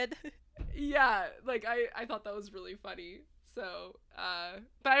deported? Yeah, like, I thought that was really funny. So,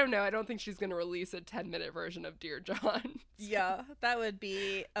 but I don't know. I don't think she's going to release a 10-minute version of Dear John. So. Yeah, that would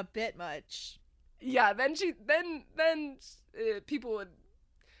be a bit much. Yeah, then people would,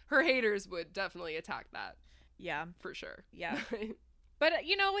 her haters would definitely attack that. Yeah. For sure. Yeah. But,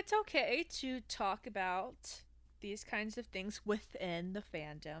 you know, it's okay to talk about these kinds of things within the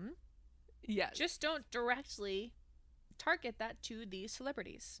fandom. Yes. Just don't directly target that to these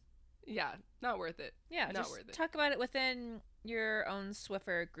celebrities. Yeah, not worth it. Yeah, not just worth it. Talk about it within your own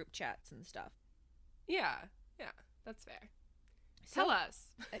Swiffer group chats and stuff. Yeah, yeah. That's fair. Tell us.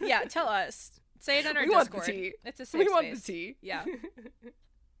 Yeah, tell us. Say it on our We want Discord. the tea. It's a safe We space. want the tea. Yeah.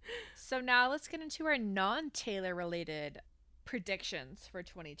 So now let's get into our non-Taylor related predictions for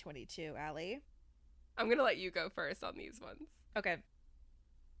 2022, Allie. I'm gonna let you go first on these ones. Okay.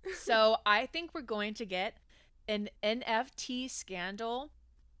 So I think we're going to get an NFT scandal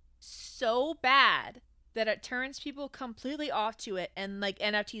so bad that it turns people completely off to it, and like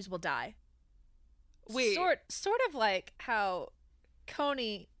NFTs will die. Wait. Sort of like how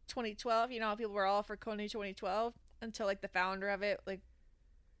Coney 2012, you know, how people were all for Coney 2012 until like the founder of it like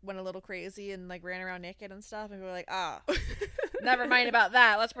went a little crazy and like ran around naked and stuff, and we were like, never mind about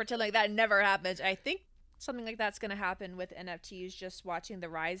that. Let's pretend like that never happened. I think something like that's going to happen with NFTs, just watching the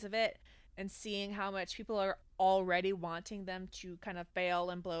rise of it and seeing how much people are already wanting them to kind of fail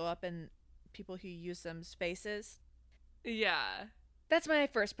and blow up in people who use them's faces. Yeah. That's my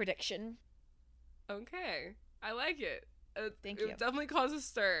first prediction. Okay. I like it. Thank it you. definitely caused a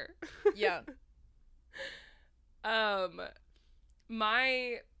stir. Yeah.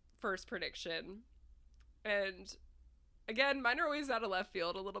 My first prediction, and again, mine are always out of left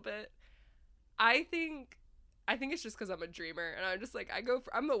field a little bit. I think it's just because I'm a dreamer, and I'm just like,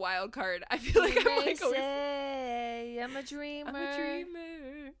 I'm the wild card. I feel like I'm like I'm a dreamer. I'm a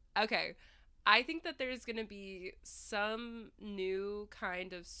dreamer. Okay. I think that there's going to be some new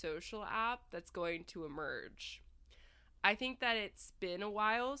kind of social app that's going to emerge. I think that it's been a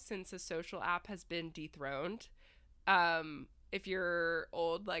while since a social app has been dethroned. If you're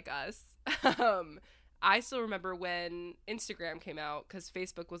old like us, I still remember when Instagram came out, because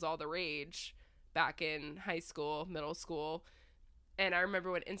Facebook was all the rage back in high school, middle school. And I remember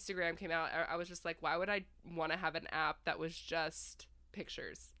when Instagram came out, I was just like, why would I want to have an app that was just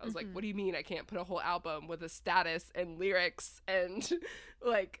pictures? I was like, what do you mean I can't put a whole album with a status and lyrics and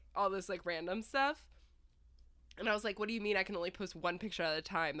like all this like random stuff? And I was like, what do you mean I can only post one picture at a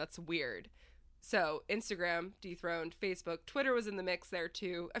time? That's weird. So Instagram dethroned, Facebook, Twitter was in the mix there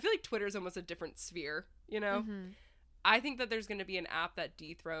too. I feel like Twitter's almost a different sphere, you know? I think that there's going to be an app that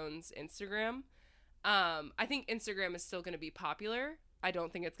dethrones Instagram. I think Instagram is still going to be popular. I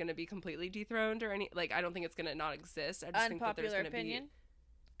don't think it's going to be completely dethroned or I don't think it's going to not exist. I just think that there's going to be...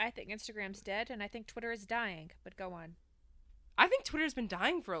 I think Instagram's dead, and I think Twitter is dying, but go on. I think Twitter's been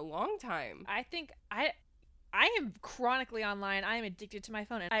dying for a long time. I think I am chronically online. I am addicted to my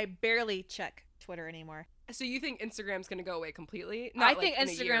phone, and I barely check Twitter anymore. So you think Instagram's going to go away completely? I think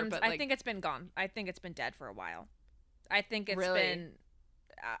Instagram's... I think it's been gone. I think it's been dead for a while. I think it's been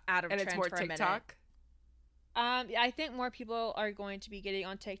out of trend for a minute. And it's more TikTok? I think more people are going to be getting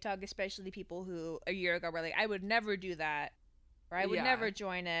on TikTok, especially people who a year ago were like, I would never do that, or I would never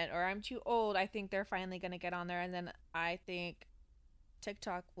join it, or I'm too old. I think they're finally going to get on there, and then I think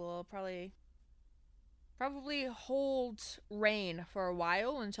TikTok will probably hold reign for a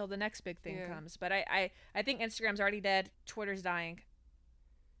while until the next big thing comes. But I think Instagram's already dead. Twitter's dying.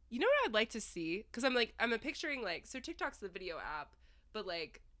 You know what I'd like to see? Because I'm picturing so TikTok's the video app, but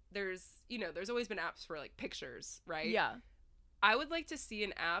like there's always been apps for like pictures, right? Yeah. I would like to see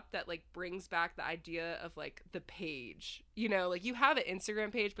an app that like brings back the idea of like the page, like you have an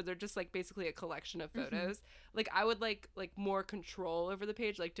Instagram page, but they're just like basically a collection of photos. Like I would like more control over the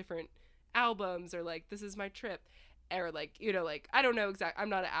page, like different albums, or like this is my trip, or like, like I don't know exactly. I'm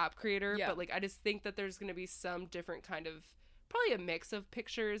not an app creator, but like I just think that there's going to be some different kind of, probably a mix of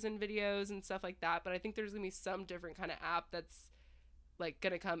pictures and videos and stuff like that. But I think there's going to be some different kind of app that's like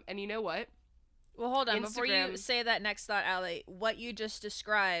going to come. And you know what? Well, hold on. Before you say that next thought, Allie, what you just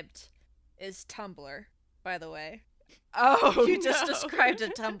described is Tumblr, by the way. Oh, you just described a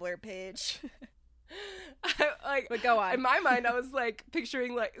Tumblr page. But go on. In my mind, I was like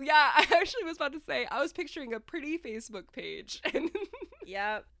picturing I actually was about to say I was picturing a pretty Facebook page. And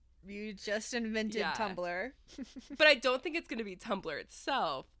yep, you just invented Tumblr. But I don't think it's going to be Tumblr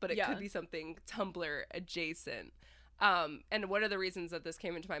itself, but it could be something Tumblr adjacent. And one of the reasons that this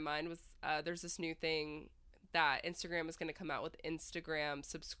came into my mind was there's this new thing that Instagram is going to come out with, Instagram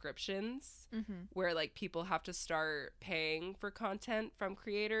subscriptions, where like people have to start paying for content from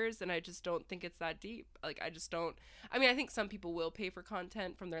creators. And I just don't think it's that deep. Like, I think some people will pay for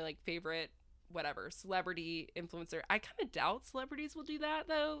content from their like favorite, whatever, celebrity, influencer. I kind of doubt celebrities will do that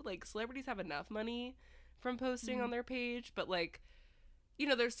though. Like, celebrities have enough money from posting on their page, but like,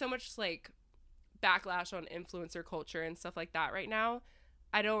 there's so much like backlash on influencer culture and stuff like that right now.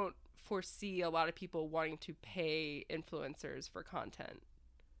 I don't foresee a lot of people wanting to pay influencers for content.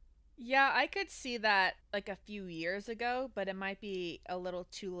 Yeah, I could see that like a few years ago, but it might be a little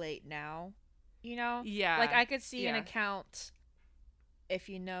too late now. Yeah. Like I could see an account if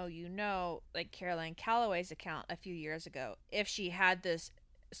you know, you know, like Caroline Calloway's account a few years ago, if she had this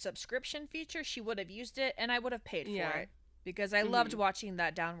subscription feature, she would have used it and I would have paid for it because I loved watching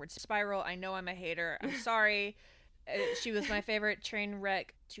that downward spiral. I know I'm a hater. I'm sorry. She was my favorite train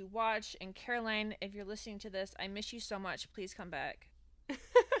wreck to watch. And Caroline, if you're listening to this, I miss you so much. Please come back.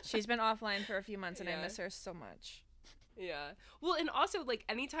 She's been offline for a few months and I miss her so much. Yeah. Well, and also, like,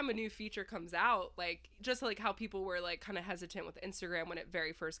 anytime a new feature comes out, like, just like how people were, like, kind of hesitant with Instagram when it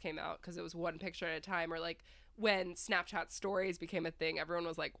very first came out because it was one picture at a time, or like when Snapchat stories became a thing, everyone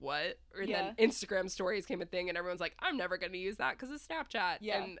was like, what? Or then Instagram stories came a thing and everyone's like, I'm never going to use that because of Snapchat.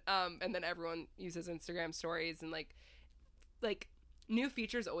 Yeah. And then everyone uses Instagram stories, and like new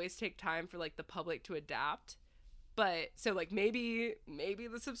features always take time for like the public to adapt. But so like maybe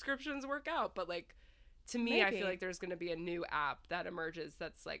the subscriptions work out, but like, to me, I feel like there's going to be a new app that emerges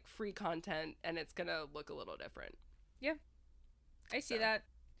that's like free content and it's going to look a little different. Yeah. I see that.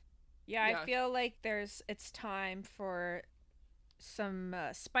 Yeah, I feel like it's time for some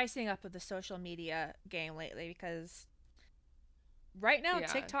spicing up of the social media game lately, because right now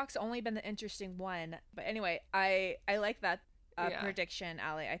TikTok's only been the interesting one. But anyway, I like that prediction,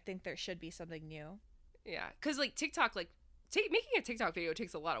 Allie. I think there should be something new. Yeah, because like TikTok, like making a TikTok video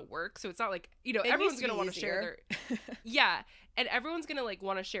takes a lot of work, so it's not like, you know, everyone's gonna want to share their and everyone's gonna like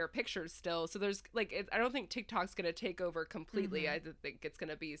want to share pictures still, so there's like I don't think TikTok's gonna take over completely. I think it's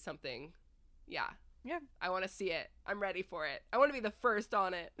gonna be something I want to see it. I'm ready for it. I want to be the first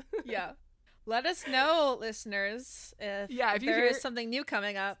on it. Let us know, listeners, if there is something new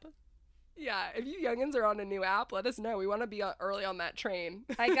coming up. If you youngins are on a new app, let us know. We want to be early on that train.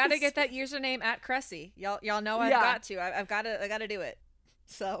 I gotta get that username at Cressy. Y'all know I've got to. I gotta do it.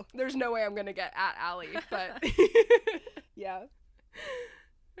 So there's no way I'm gonna get at Allie, but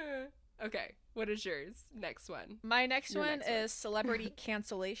Okay, what is yours? Next one. My next one is celebrity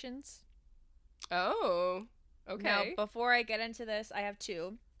cancellations. Oh, okay. Now, before I get into this, I have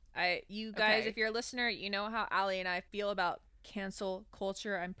two. You guys, if you're a listener, you know how Allie and I feel about cancel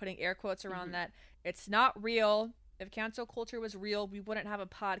culture. I'm putting air quotes around that. It's not real. If cancel culture was real, we wouldn't have a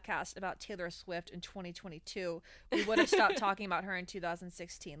podcast about Taylor Swift in 2022. We would have stopped talking about her in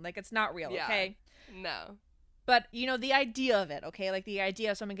 2016. Like, it's not real, okay? No. But, you know, the idea of it, okay? Like, the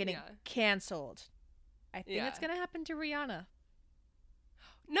idea of someone getting canceled. I think it's going to happen to Rihanna.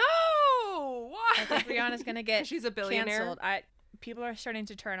 No! Why? I think Rihanna's going to get she's a billionaire. canceled. People are starting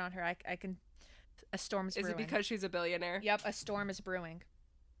to turn on her. I can... A storm's brewing. Is it because she's a billionaire? Yep, a storm is brewing.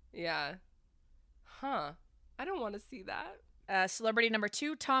 Yeah. Huh. I don't want to see that. Celebrity number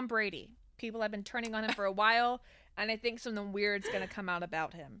 2, Tom Brady. People have been turning on him for a while, and I think something weird's going to come out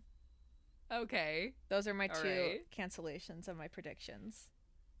about him. Okay. Those are my two cancellations of my predictions.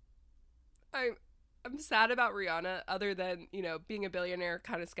 I'm sad about Rihanna, other than, you know, being a billionaire,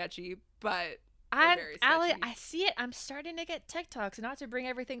 kind of sketchy, but... Allie, I see it. I'm starting to get TikToks. Not to bring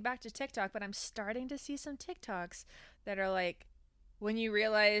everything back to TikTok, but I'm starting to see some TikToks that are like, when you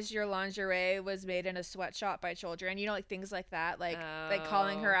realize your lingerie was made in a sweatshop by children, you know, like things like that, like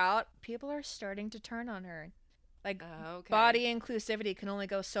calling her out. People are starting to turn on her. Like, body inclusivity can only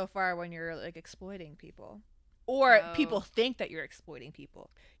go so far when you're like exploiting people, or people think that you're exploiting people.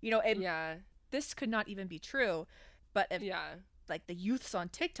 You know, this could not even be true, but if like the youths on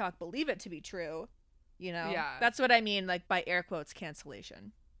TikTok believe it to be true, you know, that's what I mean, like by air quotes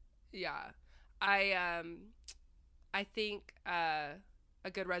cancellation. I think a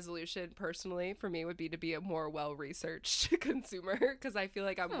good resolution personally for me would be to be a more well-researched consumer, because I feel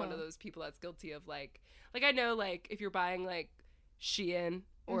like I'm one of those people that's guilty of like I know, like, if you're buying like Shein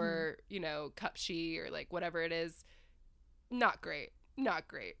or you know, Cupshe or like whatever it is, not great.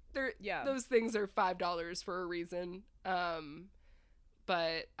 Those things are $5 for a reason.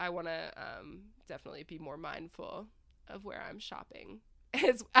 But I want to definitely be more mindful of where I'm shopping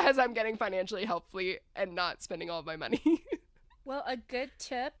as I'm getting financially healthy and not spending all of my money. Well, a good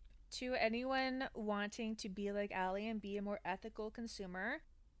tip to anyone wanting to be like Allie and be a more ethical consumer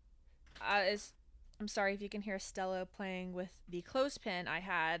is, I'm sorry if you can hear Stella playing with the clothespin I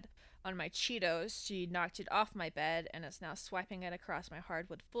had on my Cheetos. She knocked it off my bed and is now swiping it across my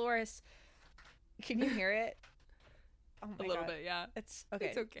hardwood floors. Can you hear it? Oh my God. A little God. Bit, yeah. It's okay.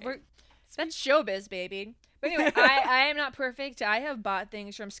 It's okay. That's showbiz, baby. But anyway, I am not perfect. I have bought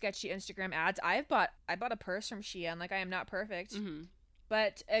things from sketchy Instagram ads. I bought a purse from Shein. Like, I am not perfect.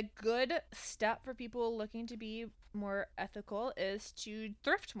 But a good step for people looking to be more ethical is to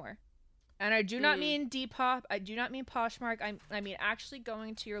thrift more. And I do not mean Depop. I do not mean Poshmark. I mean actually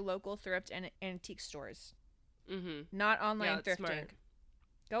going to your local thrift and antique stores. Not online thrifting. Smart.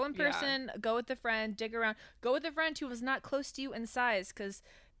 Go in person, go with a friend, dig around. Go with a friend who was not close to you in size, because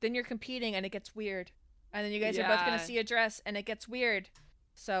then you're competing and it gets weird. And then you guys are both going to see a dress and it gets weird.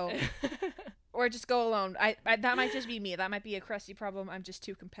 So, or just go alone. I that might just be me. That might be a crusty problem. I'm just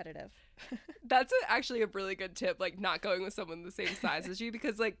too competitive. That's actually a really good tip, like not going with someone the same size as you,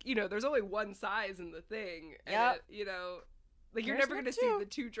 because like, you know, there's only one size in the thing. And Yep. you know, like you're There's never not going to see the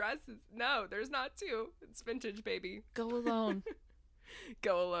two dresses. No, there's not two. It's vintage, baby. Go alone.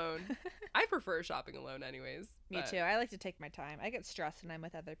 Go alone. I prefer shopping alone anyways. Me but too. I like to take my time. I get stressed when I'm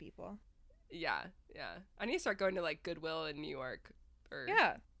with other people. Yeah. I need to start going to like Goodwill in New York. Or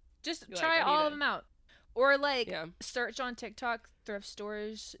Yeah. Just You're try like, I all need of them out. Or like Yeah. search on TikTok thrift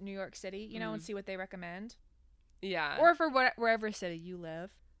stores, New York City, you know, and see what they recommend. Yeah. Or for wherever city you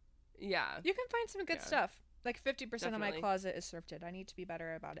live. yeah. You can find some good Yeah. stuff. Like 50% of my Definitely. closet is thrifted. I need to be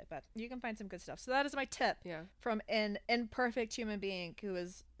better about it, but you can find some good stuff. So that is my tip Yeah. from an imperfect human being who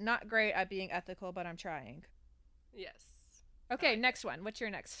is not great at being ethical, but I'm trying. Yes. Okay, next one. What's your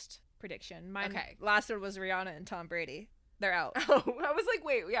next prediction? Mine Okay. last one was Rihanna and Tom Brady. They're out. Oh, I was like,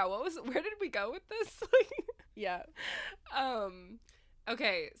 wait, yeah, where did we go with this? Yeah.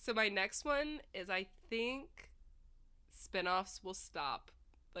 Okay, so my next one is I think spin-offs will stop.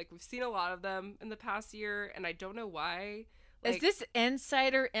 Like we've seen a lot of them in the past year and I don't know why. Like, Is this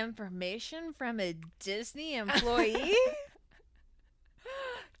insider information from a Disney employee?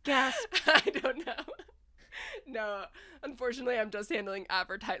 Gasp. I don't know. No, unfortunately I'm just handling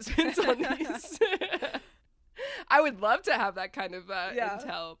advertisements on these. I would love to have that kind of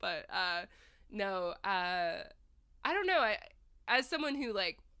intel, but no, I don't know. I as someone who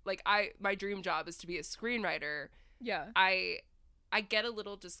my dream job is to be a screenwriter. Yeah. I get a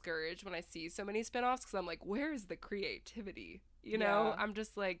little discouraged when I see so many spinoffs because I'm like, where is the creativity? You know, Yeah. I'm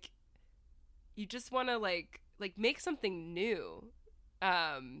just like, you just want to like make something new,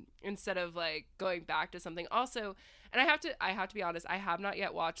 instead of like going back to something. Also, and I have to be honest, I have not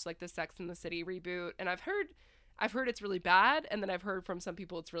yet watched like the Sex and the City reboot, and I've heard it's really bad, and then I've heard from some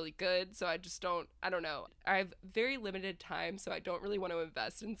people it's really good. So I don't know. I have very limited time, so I don't really want to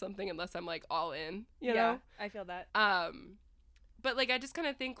invest in something unless I'm like all in. You know. I feel that. But like I just kind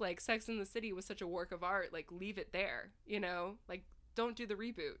of think like Sex and the City was such a work of art, like leave it there, you know? Like don't do the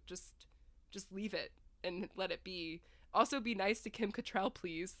reboot. Just leave it and let it be. Also be nice to Kim Cattrall,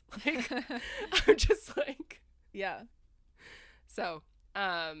 please. Like I'm just like Yeah. so,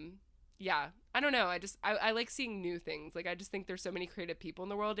 yeah. I don't know. I like seeing new things. Like I just think there's so many creative people in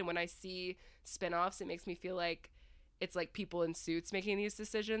the world, and when I see spin-offs, it makes me feel like it's like people in suits making these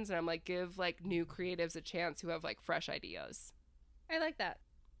decisions, and I'm like, give like new creatives a chance who have like fresh ideas. I like that.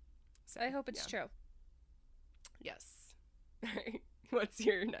 So, I hope it's yeah. true. Yes. All right. What's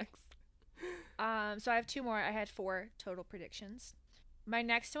your next? So I have two more. I had 4 total predictions. My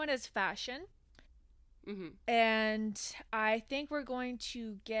next one is fashion. Mm-hmm. And I think we're going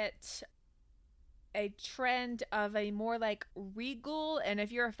to get a trend of a more like regal, and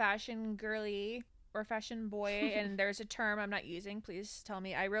if you're a fashion girly or fashion boy and there's a term I'm not using, please tell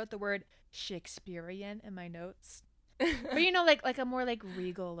me. I wrote the word Shakespearean in my notes. But you know, like a more like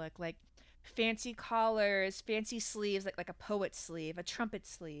regal look, like fancy collars, fancy sleeves, like a poet sleeve, a trumpet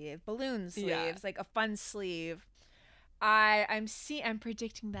sleeve, balloon sleeves, Yeah. like a fun sleeve. I'm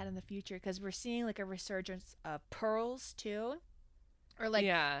predicting that in the future because we're seeing like a resurgence of pearls too, or like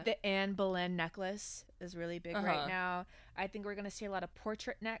Yeah. the Anne Boleyn necklace is really big Uh-huh. right now. I think we're gonna see a lot of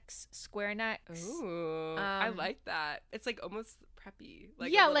portrait necks, square necks. Ooh, I like that. It's like almost preppy.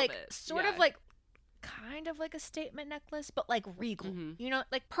 Like yeah, a little like bit. sort Yeah. of like kind of like a statement necklace, but like regal. Mhm. You know,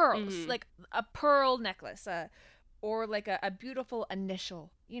 like pearls, Mhm. like a pearl necklace, or like a beautiful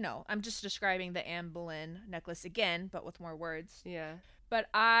initial. You know, I'm just describing the Anne Boleyn necklace again, but with more words. Yeah. But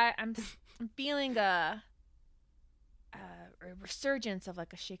I'm feeling a resurgence of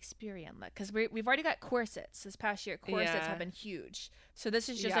like a Shakespearean look because we've already got corsets this past year. Corsets Yeah. have been huge, so this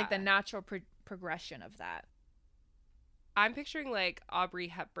is just like the Yeah. natural progression of that. I'm picturing like Aubrey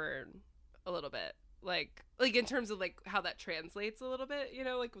Hepburn a little bit. Like in terms of like how that translates a little bit, you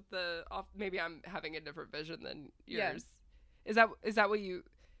know, like with maybe I'm having a different vision than Yeah. yours. Is that what you?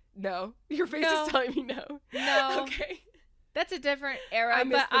 No, your face No. is telling me no. No. Okay. That's a different era, I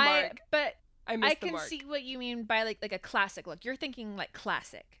missed but the mark. I missed I the can mark. see what you mean by like a classic look. You're thinking like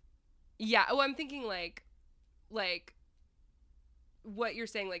classic. Yeah. Oh, I'm thinking like what you're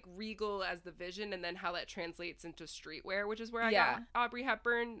saying, like regal as the vision, and then how that translates into streetwear, which is where I Yeah. got Aubrey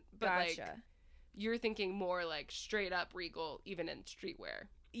Hepburn. But like Gotcha. you're thinking more like straight up regal, even in streetwear.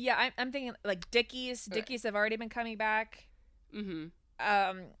 Yeah, I'm thinking like Dickies. Okay. Dickies have already been coming back. Mm-hmm.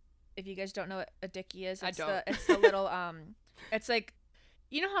 If you guys don't know what a Dickie is, I it's don't. it's the little it's like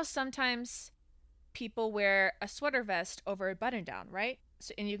you know how sometimes people wear a sweater vest over a button down, right?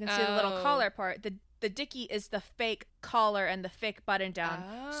 So, and you can see the little Oh. collar part. The dickie is the fake collar and the fake button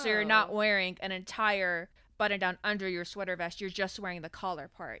down. So you're not wearing an entire button down under your sweater vest. You're just wearing the collar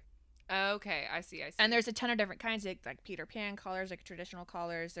part. Okay, I see. And there's a ton of different kinds, like Peter Pan collars, like traditional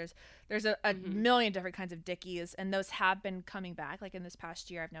collars. There's a million different kinds of dickies, and those have been coming back. Like in this past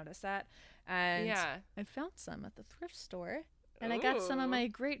year, I've noticed that. And Yeah. I found some at the thrift store, and I got some of my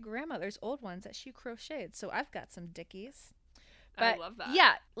great grandmother's old ones that she crocheted. So I've got some dickies. I But love that.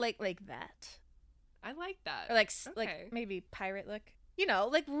 yeah, like that, I like that. or like Okay. like maybe pirate look. You know,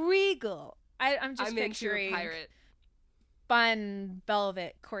 like regal. I'm just I'm into a picturing pirate. fun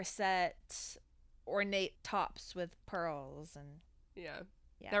velvet corset, ornate tops with pearls, and Yeah.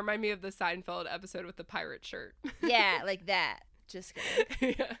 Yeah. That remind me of the Seinfeld episode with the pirate shirt. yeah, like that. Just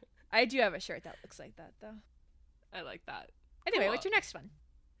kidding. Yeah. I do have a shirt that looks like that though. I like that. Anyway, Cool. what's your next one?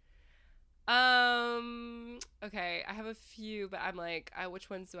 Okay, I have a few, but I'm like, which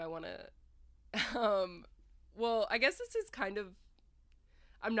ones do I want to well, I guess this is kind of,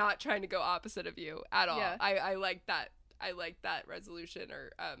 I'm not trying to go opposite of you at all. Yeah. I like that. I like that resolution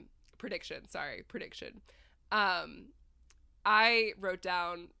or prediction. I wrote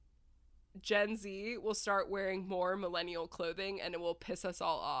down Gen Z will start wearing more millennial clothing and it will piss us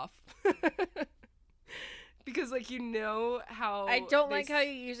all off. Because like, you know how I don't they like how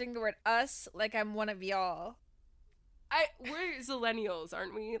you're using the word us like I'm one of y'all. we're zillennials,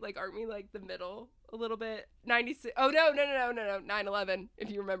 aren't we? Like, aren't we like the middle a little bit? 96. Oh no. 9/11. If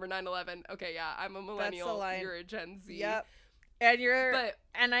you remember 9/11. Okay, yeah, I'm a millennial. line. You're a Gen Z. And But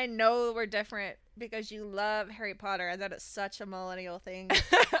and I know we're different because you love Harry Potter and that is such a millennial thing.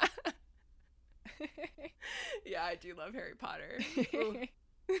 yeah, I do love Harry Potter.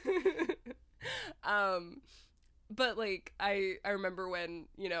 But like I remember when,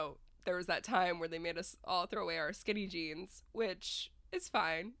 you know, there was that time where they made us all throw away our skinny jeans, which is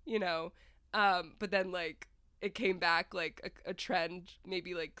fine, you know. But then like it came back like a trend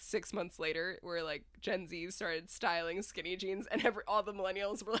maybe like 6 months later where like Gen Z started styling skinny jeans and all the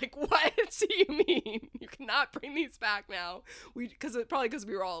millennials were like, what do you mean? You cannot bring these back now. Probably because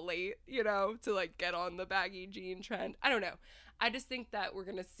we were all late, you know, to like get on the baggy jean trend. I don't know. I just think that we're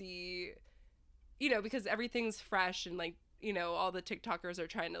going to see, you know, because everything's fresh and like, you know, all the TikTokers are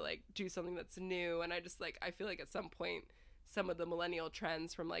trying to like do something that's new. And I just like, I feel like at some point, some of the millennial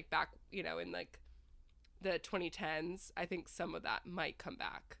trends from like back, you know, in like the 2010s, I think some of that might come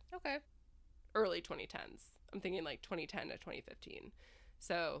back. Okay. Early 2010s. I'm thinking like 2010 to 2015.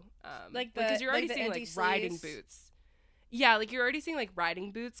 So, Like because the- you're already like the seeing like anti-sleaze? riding boots. Yeah, like you're already seeing like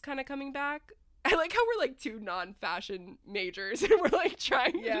riding boots kind of coming back. I like how we're like two non-fashion majors and we're like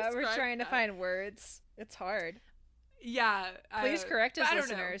trying to Yeah, we're describe trying to that. find words. It's hard. Yeah. Please correct us, I don't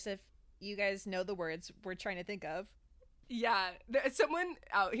know. listeners, if you guys know the words we're trying to think of. Yeah, someone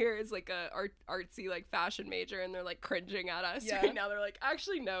out here is like a artsy like fashion major and they're like cringing at us Yeah. right now. They're like,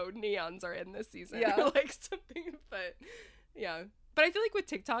 actually no, neons are in this season. Yeah. Or like something, but yeah. But I feel like with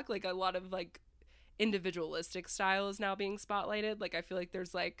TikTok, like a lot of like individualistic style is now being spotlighted. Like I feel like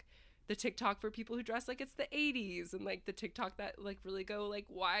there's like the TikTok for people who dress like it's the 80s and like the TikTok that like really go like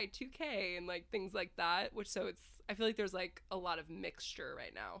Y2K and like things like that, which so it's, I feel like there's like a lot of mixture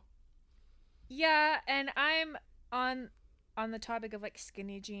right now. Yeah, and I'm on the topic of like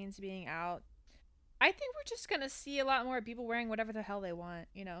skinny jeans being out. I think we're just gonna see a lot more people wearing whatever the hell they want,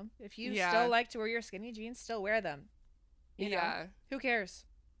 you know. If you Yeah. still like to wear your skinny jeans, still wear them. You know? Yeah. Who cares?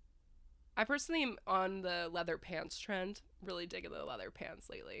 I personally am on the leather pants trend. Really digging the leather pants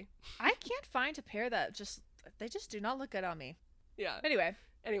lately. I can't find a pair that they just do not look good on me. Yeah. Anyway,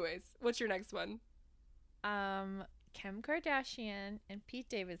 Anyways, what's your next one? Kim Kardashian and Pete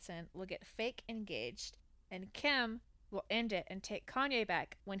Davidson will get fake engaged, and Kim will end it and take Kanye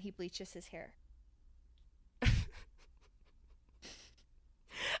back when he bleaches his hair.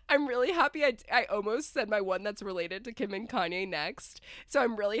 I'm really happy. I almost said my one that's related to Kim and Kanye next. So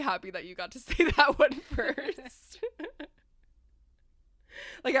I'm really happy that you got to say that one first.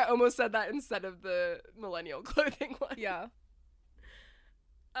 Like I almost said that instead of the millennial clothing one. Yeah.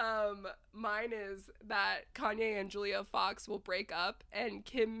 Mine is that Kanye and Julia Fox will break up and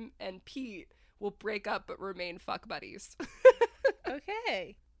Kim and Pete will break up but remain fuck buddies.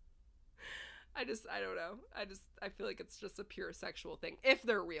 Okay. I don't know. I feel like it's just a pure sexual thing. If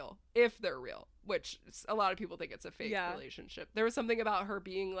they're real, which a lot of people think it's a fake Yeah. relationship. There was something about her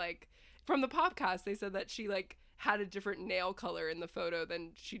being like, from the podcast, they said that she like had a different nail color in the photo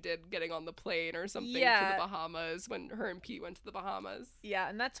than she did getting on the plane or something to Yeah. the Bahamas when her and Pete went to the Bahamas. Yeah,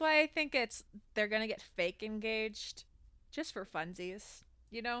 and that's why I think they're gonna get fake engaged, just for funsies.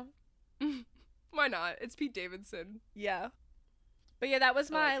 you know? Why not? It's Pete Davidson. Yeah. But yeah, that was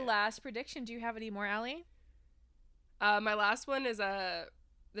my like it. last prediction. Do you have any more, Allie? My last one is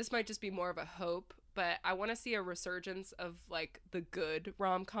this might just be more of a hope, but I want to see a resurgence of like the good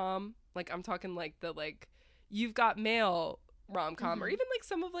rom-com. Like I'm talking like the like You've Got Mail rom-com or even like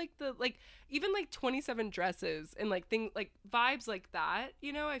some of like the like even like 27 Dresses and like things like vibes like that,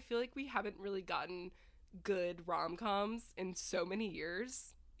 you know. I feel like we haven't really gotten good rom-coms in so many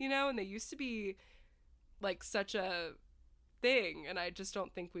years, you know, and they used to be like such a thing, and I just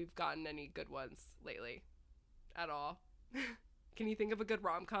don't think we've gotten any good ones lately at all. Can you think of a good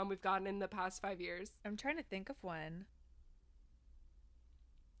rom-com we've gotten in the past 5 years? I'm trying to think of one.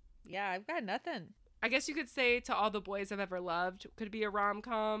 Yeah, I've got nothing. I guess you could say To All the Boys I've Ever Loved could be a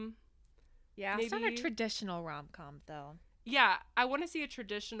rom-com. Yeah, it's not a Maybe. traditional rom-com, though. Yeah, I want to see a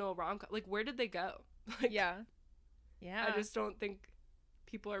traditional rom-com. Like, where did they go? Like, Yeah. Yeah. I just don't think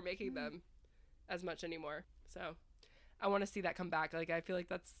people are making them as much anymore. So I want to see that come back. Like, I feel like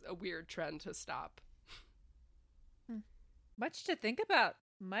that's a weird trend to stop. Much to think about.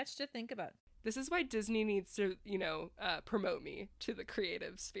 Much to think about. This is why Disney needs to, you know, promote me to the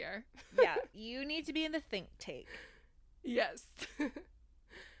creative sphere. Yeah, you need to be in the think tank. Yes.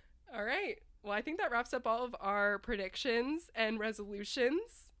 All right. Well, I think that wraps up all of our predictions and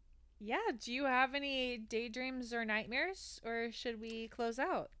resolutions. Yeah, do you have any daydreams or nightmares, or should we close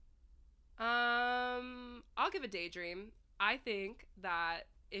out? I'll give a daydream. I think that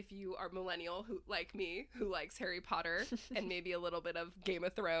if you are millennial who like me, who likes Harry Potter and maybe a little bit of Game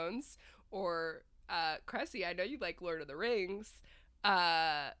of Thrones, or Cressy, I know you like Lord of the Rings,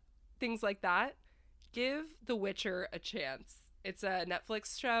 things like that, give The Witcher a chance. It's a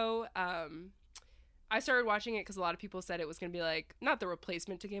Netflix show. I started watching it because a lot of people said it was going to be like, not the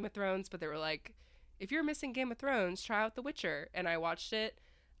replacement to Game of Thrones, but they were like, if you're missing Game of Thrones, try out The Witcher. And I watched it.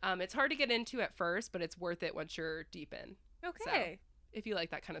 It's hard to get into at first, but it's worth it once you're deep in. Okay. So, if you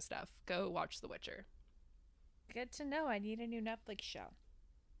like that kind of stuff, go watch The Witcher. Good to know. I need a new Netflix show.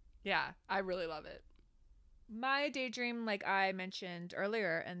 Yeah, I really love it. My daydream, like I mentioned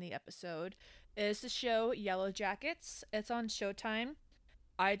earlier in the episode, is the show Yellow Jackets. It's on Showtime.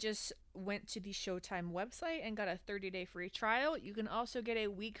 I just went to the Showtime website and got a 30-day free trial. You can also get a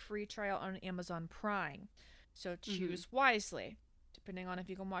week free trial on Amazon Prime. So choose wisely, depending on if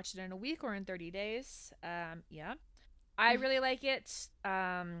you can watch it in a week or in 30 days. Yeah. I really like it.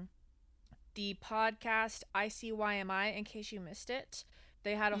 The podcast ICYMI, in case you missed it,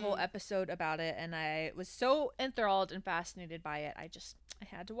 they had a whole episode about it, and I was so enthralled and fascinated by it. I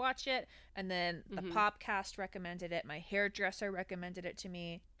had to watch it, and then the podcast recommended it. My hairdresser recommended it to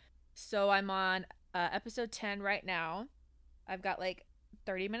me. So I'm on episode 10 right now. I've got like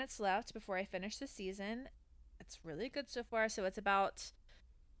 30 minutes left before I finish the season. It's really good so far. So it's about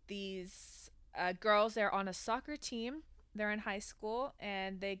these girls. They're on a soccer team. They're in high school,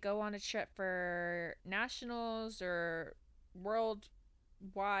 and they go on a trip for nationals or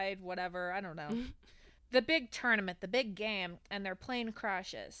worldwide, whatever. I don't know. The big tournament, the big game, and their plane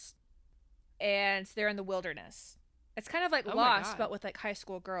crashes. And they're in the wilderness. It's kind of like Oh my Lost, God. but with like high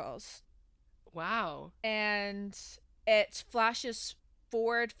school girls. Wow. And it flashes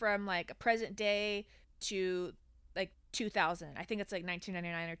forward from like present day to like 2000. I think it's like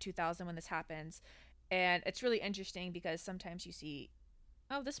 1999 or 2000 when this happens. And it's really interesting because sometimes you see,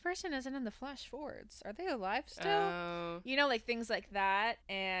 oh, this person isn't in the flash forwards. Are they alive still? Oh. You know, like things like that.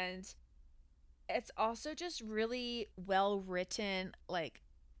 And it's also just really well written, like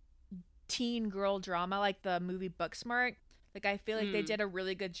teen girl drama, like the movie Booksmart. Like I feel like they did a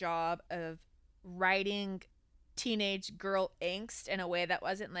really good job of writing teenage girl angst in a way that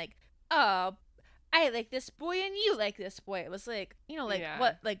wasn't like, oh, I like this boy and you like this boy. It was like, you know, like Yeah.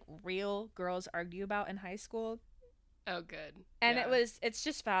 what like real girls argue about in high school. Oh, good. And Yeah. it's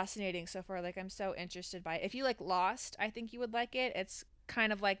just fascinating so far. Like I'm so interested by it. If you like Lost, I think you would like it. It's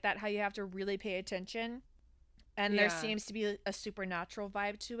kind of like that, how you have to really pay attention. And there Yeah. seems to be a supernatural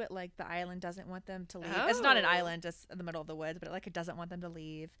vibe to it. Like the island doesn't want them to leave. It's not an Oh. island, it's in the middle of the woods, but like it doesn't want them to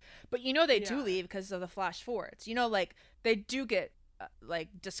leave. But you know they do Yeah. leave because of the flash forwards. You know, like they do get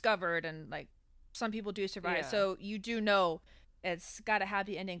like discovered, and like some people do survive. Yeah. So you do know it's got a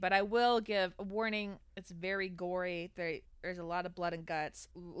happy ending. But I will give a warning. It's very gory. There's a lot of blood and guts,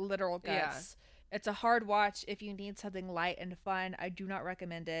 literal guts. It's a hard watch if you need something light and fun. I do not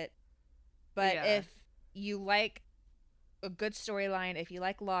recommend it. But Yeah. if you like a good storyline, if you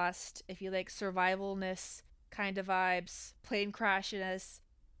like Lost, if you like survivalness kind of vibes, plane crashes,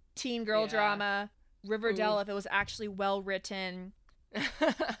 teen girl Yeah. drama, Riverdale, if it was actually well written,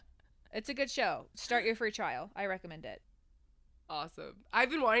 it's a good show. Start your free trial. I recommend it. Awesome. I've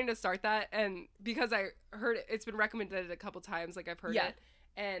been wanting to start that, and because I heard it's been recommended a couple times, like I've heard it,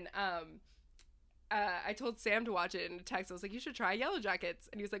 and I told Sam to watch it in a text. I was like, you should try Yellow Jackets,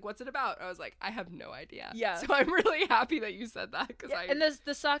 and he was like, what's it about? I was like, I have no idea. Yeah. So I'm really happy that you said that, because And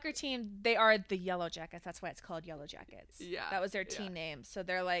the soccer team, they are the Yellow Jackets. That's why it's called Yellow Jackets. Yeah. That was their team name. So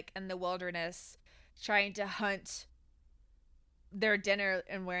they're like in the wilderness trying to hunt their dinner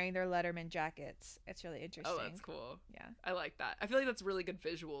and wearing their Letterman jackets. It's really interesting. Oh, that's cool. Yeah. I like that. I feel like that's really good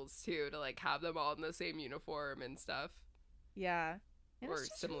visuals too, to like have them all in the same uniform and stuff. Yeah. And Or it's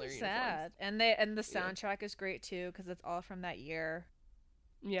just similar really uniforms. sad. And the soundtrack is great too because it's all from that year.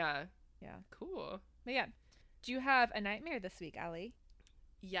 Yeah. Yeah. Cool. But yeah. Do you have a nightmare this week, Allie?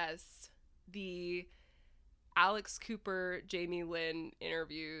 Yes. The Alex Cooper, Jamie Lynn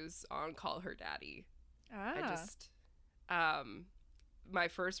interviews on Call Her Daddy. I just my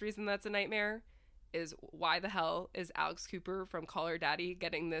first reason that's a nightmare is why the hell is Alex Cooper from Call Her Daddy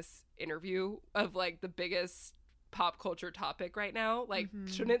getting this interview of like the biggest pop culture topic right now? Like,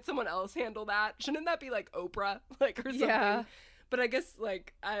 shouldn't someone else handle that? Shouldn't that be like Oprah, like, or something? Yeah. But I guess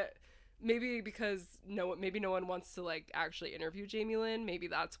like maybe because maybe no one wants to like actually interview Jamie Lynn. Maybe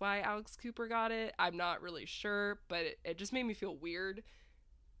that's why Alex Cooper got it. I'm not really sure, but it just made me feel weird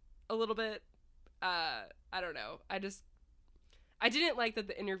a little bit. I don't know. I didn't like that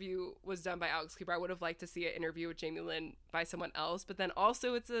the interview was done by Alex Cooper. I would have liked to see an interview with Jamie Lynn by someone else. But then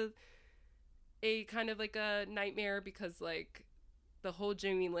also it's a kind of like a nightmare because like the whole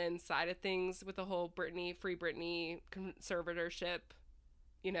Jamie Lynn side of things with the whole Free Britney conservatorship,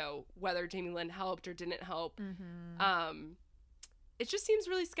 you know, whether Jamie Lynn helped or didn't help. It just seems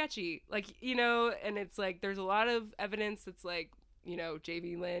really sketchy. Like, you know, and it's like there's a lot of evidence that's like, you know,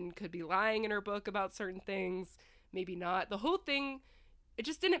 Jamie Lynn could be lying in her book about certain things. Maybe not. The whole thing, it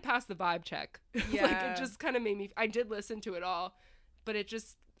just didn't pass the vibe check. Yeah. Like, it just kind of made me, I did listen to it all, but it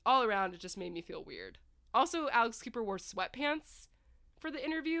just, all around, it just made me feel weird. Also, Alex Cooper wore sweatpants for the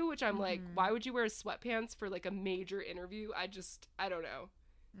interview, which I'm like, why would you wear sweatpants for like a major interview? I don't know.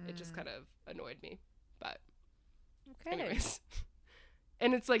 It just kind of annoyed me. But Okay. anyways.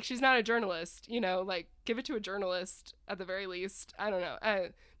 And it's like, she's not a journalist, you know, like, give it to a journalist at the very least. I don't know.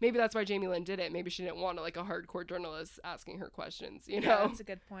 Maybe that's why Jamie Lynn did it. Maybe she didn't want like a hardcore journalist asking her questions, you know? Yeah, that's a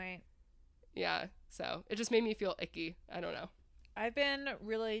good point. Yeah. So it just made me feel icky. I don't know. I've been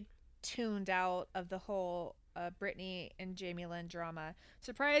really tuned out of the whole Britney and Jamie Lynn drama.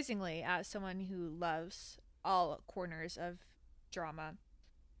 Surprisingly, as someone who loves all corners of drama.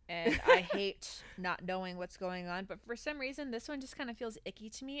 And I hate not knowing what's going on. But for some reason, this one just kind of feels icky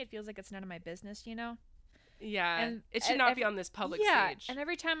to me. It feels like it's none of my business, you know? Yeah. And it should not be on this public stage. And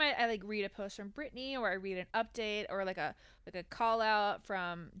every time I like read a post from Britney or I read an update or like a call out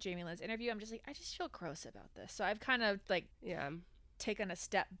from Jamie Lynn's interview, I'm just like, I just feel gross about this. So I've kind of like taken a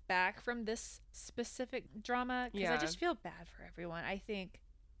step back from this specific drama because I just feel bad for everyone. I think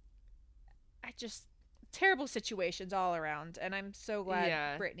terrible situations all around, and I'm so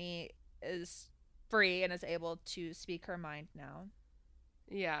glad Britney is free and is able to speak her mind now.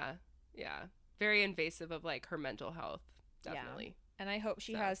 Yeah. Very invasive of like her mental health, definitely. Yeah. And I hope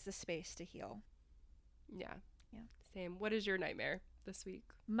she has the space to heal. Yeah. Same. What is your nightmare this week?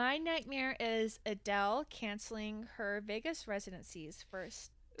 My nightmare is Adele canceling her Vegas residency's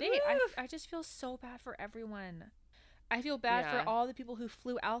first date. I just feel so bad for everyone. I feel bad for all the people who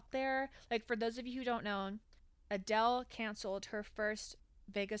flew out there. Like, for those of you who don't know, Adele canceled her first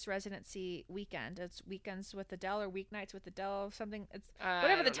Vegas residency weekend. It's Weekends with Adele or Weeknights with Adele, something. It's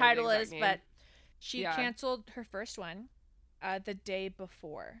whatever the title is, but she canceled her first one the day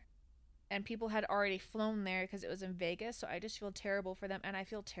before. And people had already flown there because it was in Vegas. So I just feel terrible for them. And I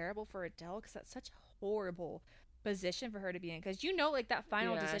feel terrible for Adele because that's such a horrible position for her to be in, because you know, like, that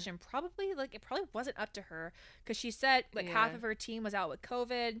final decision probably wasn't up to her, because she said like half of her team was out with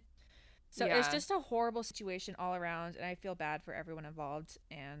COVID, so it's just a horrible situation all around, and I feel bad for everyone involved,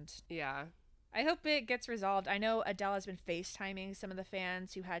 and I hope it gets resolved. I know Adele has been FaceTiming some of the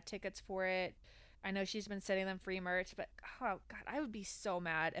fans who had tickets for it. I know she's been sending them free merch, but oh god, I would be so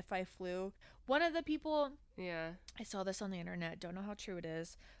mad if I flew. One of the people, I saw this on the internet, don't know how true it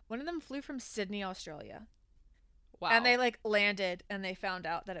is, one of them flew from Sydney, Australia. Wow. And they like landed and they found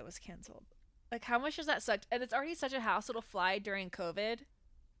out that it was canceled. Like, how much does that suck? And it's already such a hassle to fly during COVID.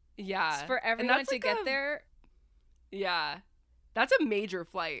 Yeah. It's for everyone to get there. Yeah. That's a major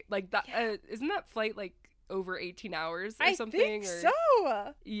flight. Like, that isn't that flight like over 18 hours or something? I think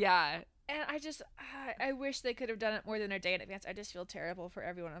so. Yeah. And I wish they could have done it more than a day in advance. I just feel terrible for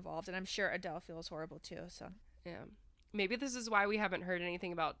everyone involved. And I'm sure Adele feels horrible too. So yeah. maybe this is why we haven't heard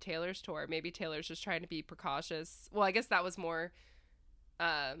anything about Taylor's tour. Maybe Taylor's just trying to be precautious. Well, I guess that was more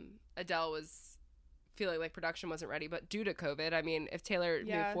Adele was feeling like production wasn't ready, but due to COVID, I mean, if Taylor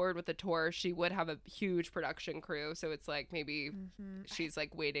moved forward with the tour, she would have a huge production crew. So it's like maybe she's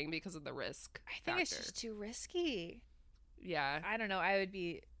like waiting because of the risk. I think it's just too risky. Yeah. I don't know. I would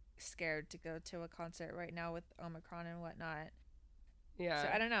be scared to go to a concert right now with Omicron and whatnot. Yeah. So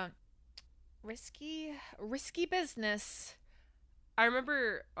I don't know. Risky business. I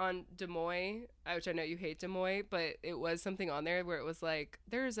remember on Des Moines, which I know you hate Des Moines, but it was something on there where it was like,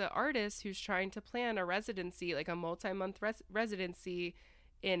 there's an artist who's trying to plan a residency, like a multi-month residency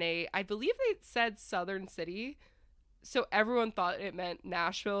in I believe they said Southern City. So everyone thought it meant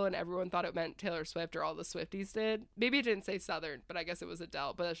Nashville and everyone thought it meant Taylor Swift, or all the Swifties did. Maybe it didn't say Southern, but I guess it was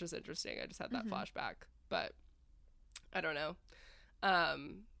Adele. But that's just interesting. I just had that flashback. But I don't know.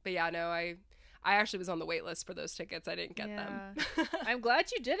 But yeah, no, I actually was on the wait list for those tickets. I didn't get them. I'm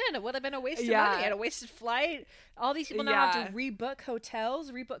glad you didn't. It would have been a waste of money and a wasted flight. All these people now have to rebook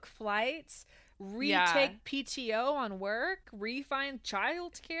hotels, rebook flights, retake PTO on work, refind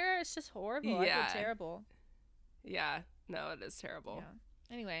childcare. It's just horrible. I feel terrible. Yeah, no, it is terrible.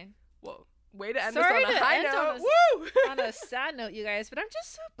 Yeah. Anyway. Whoa. Way to end this on a high note. Woo! On a sad note, you guys. But I'm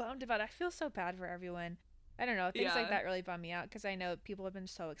just so bummed about it. I feel so bad for everyone. I don't know. Things like that really bum me out because I know people have been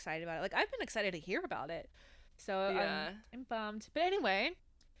so excited about it. Like, I've been excited to hear about it. So I'm bummed. But anyway,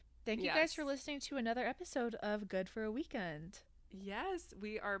 thank you guys for listening to another episode of Good for a Weekend. Yes,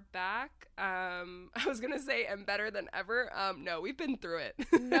 we are back. I was going to say, and better than ever. No, we've been through it.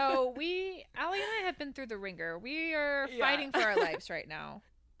 No, Allie and I have been through the ringer. We are fighting for our lives right now.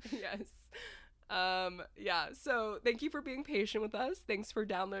 Yes. So thank you for being patient with us. Thanks for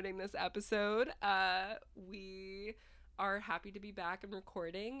downloading this episode. We are happy to be back and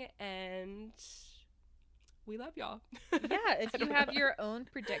recording, and we love y'all. Yeah, if you have your own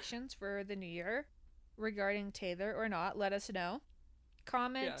predictions for the new year regarding Taylor or not, let us know.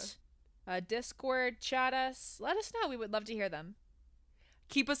 Comment, Discord, chat us. Let us know. We would love to hear them.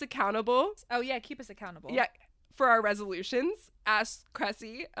 Keep us accountable. Oh, yeah, keep us accountable. Yeah. For our resolutions, ask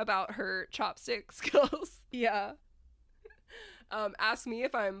Cressy about her chopstick skills. Yeah. Ask me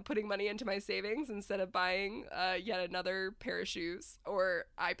if I'm putting money into my savings instead of buying yet another pair of shoes or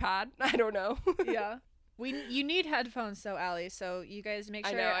iPad. I don't know. Yeah. You need headphones though, Allie. So you guys make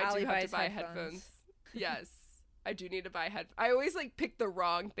sure Allie buys headphones. Yes. I do need to buy headphones. I always pick the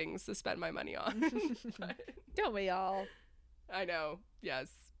wrong things to spend my money on. Don't we all? I know. Yes.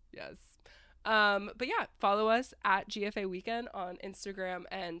 But yeah, follow us at GFA Weekend on Instagram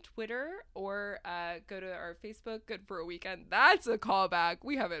and Twitter, or go to our Facebook, Good for a Weekend. That's a callback.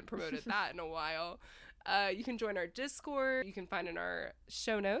 We haven't promoted that in a while. You can join our Discord. You can find in our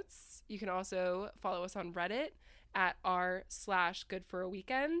show notes. You can also follow us on Reddit at r/Good for a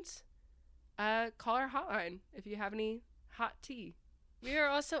Weekend. Call our hotline if you have any hot tea. We are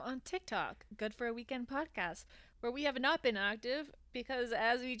also on TikTok, Good for a Weekend Podcast, where we have not been active because,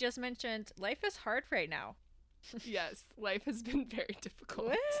 as we just mentioned, life is hard right now. Yes, life has been very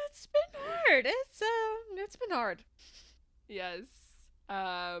difficult. It's been hard. It's been hard. Yes.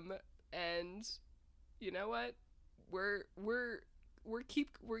 And you know what? We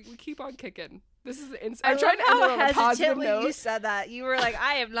keep on kicking. This is I'm trying to end on a positive note. You said that. You were like,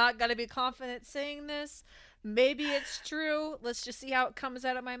 I am not gonna be confident saying this. Maybe it's true. Let's just see how it comes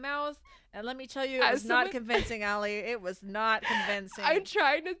out of my mouth. And let me tell you, it was not convincing, Allie. It was not convincing. I'm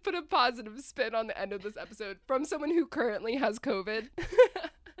trying to put a positive spin on the end of this episode from someone who currently has COVID.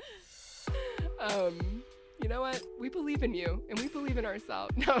 You know what? We believe in you, and we believe in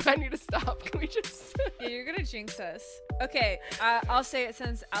ourselves. No, I need to stop. Can we just... Yeah, you're gonna jinx us. Okay, I'll say it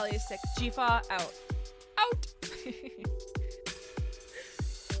since Allie is sick. GFA out. Out.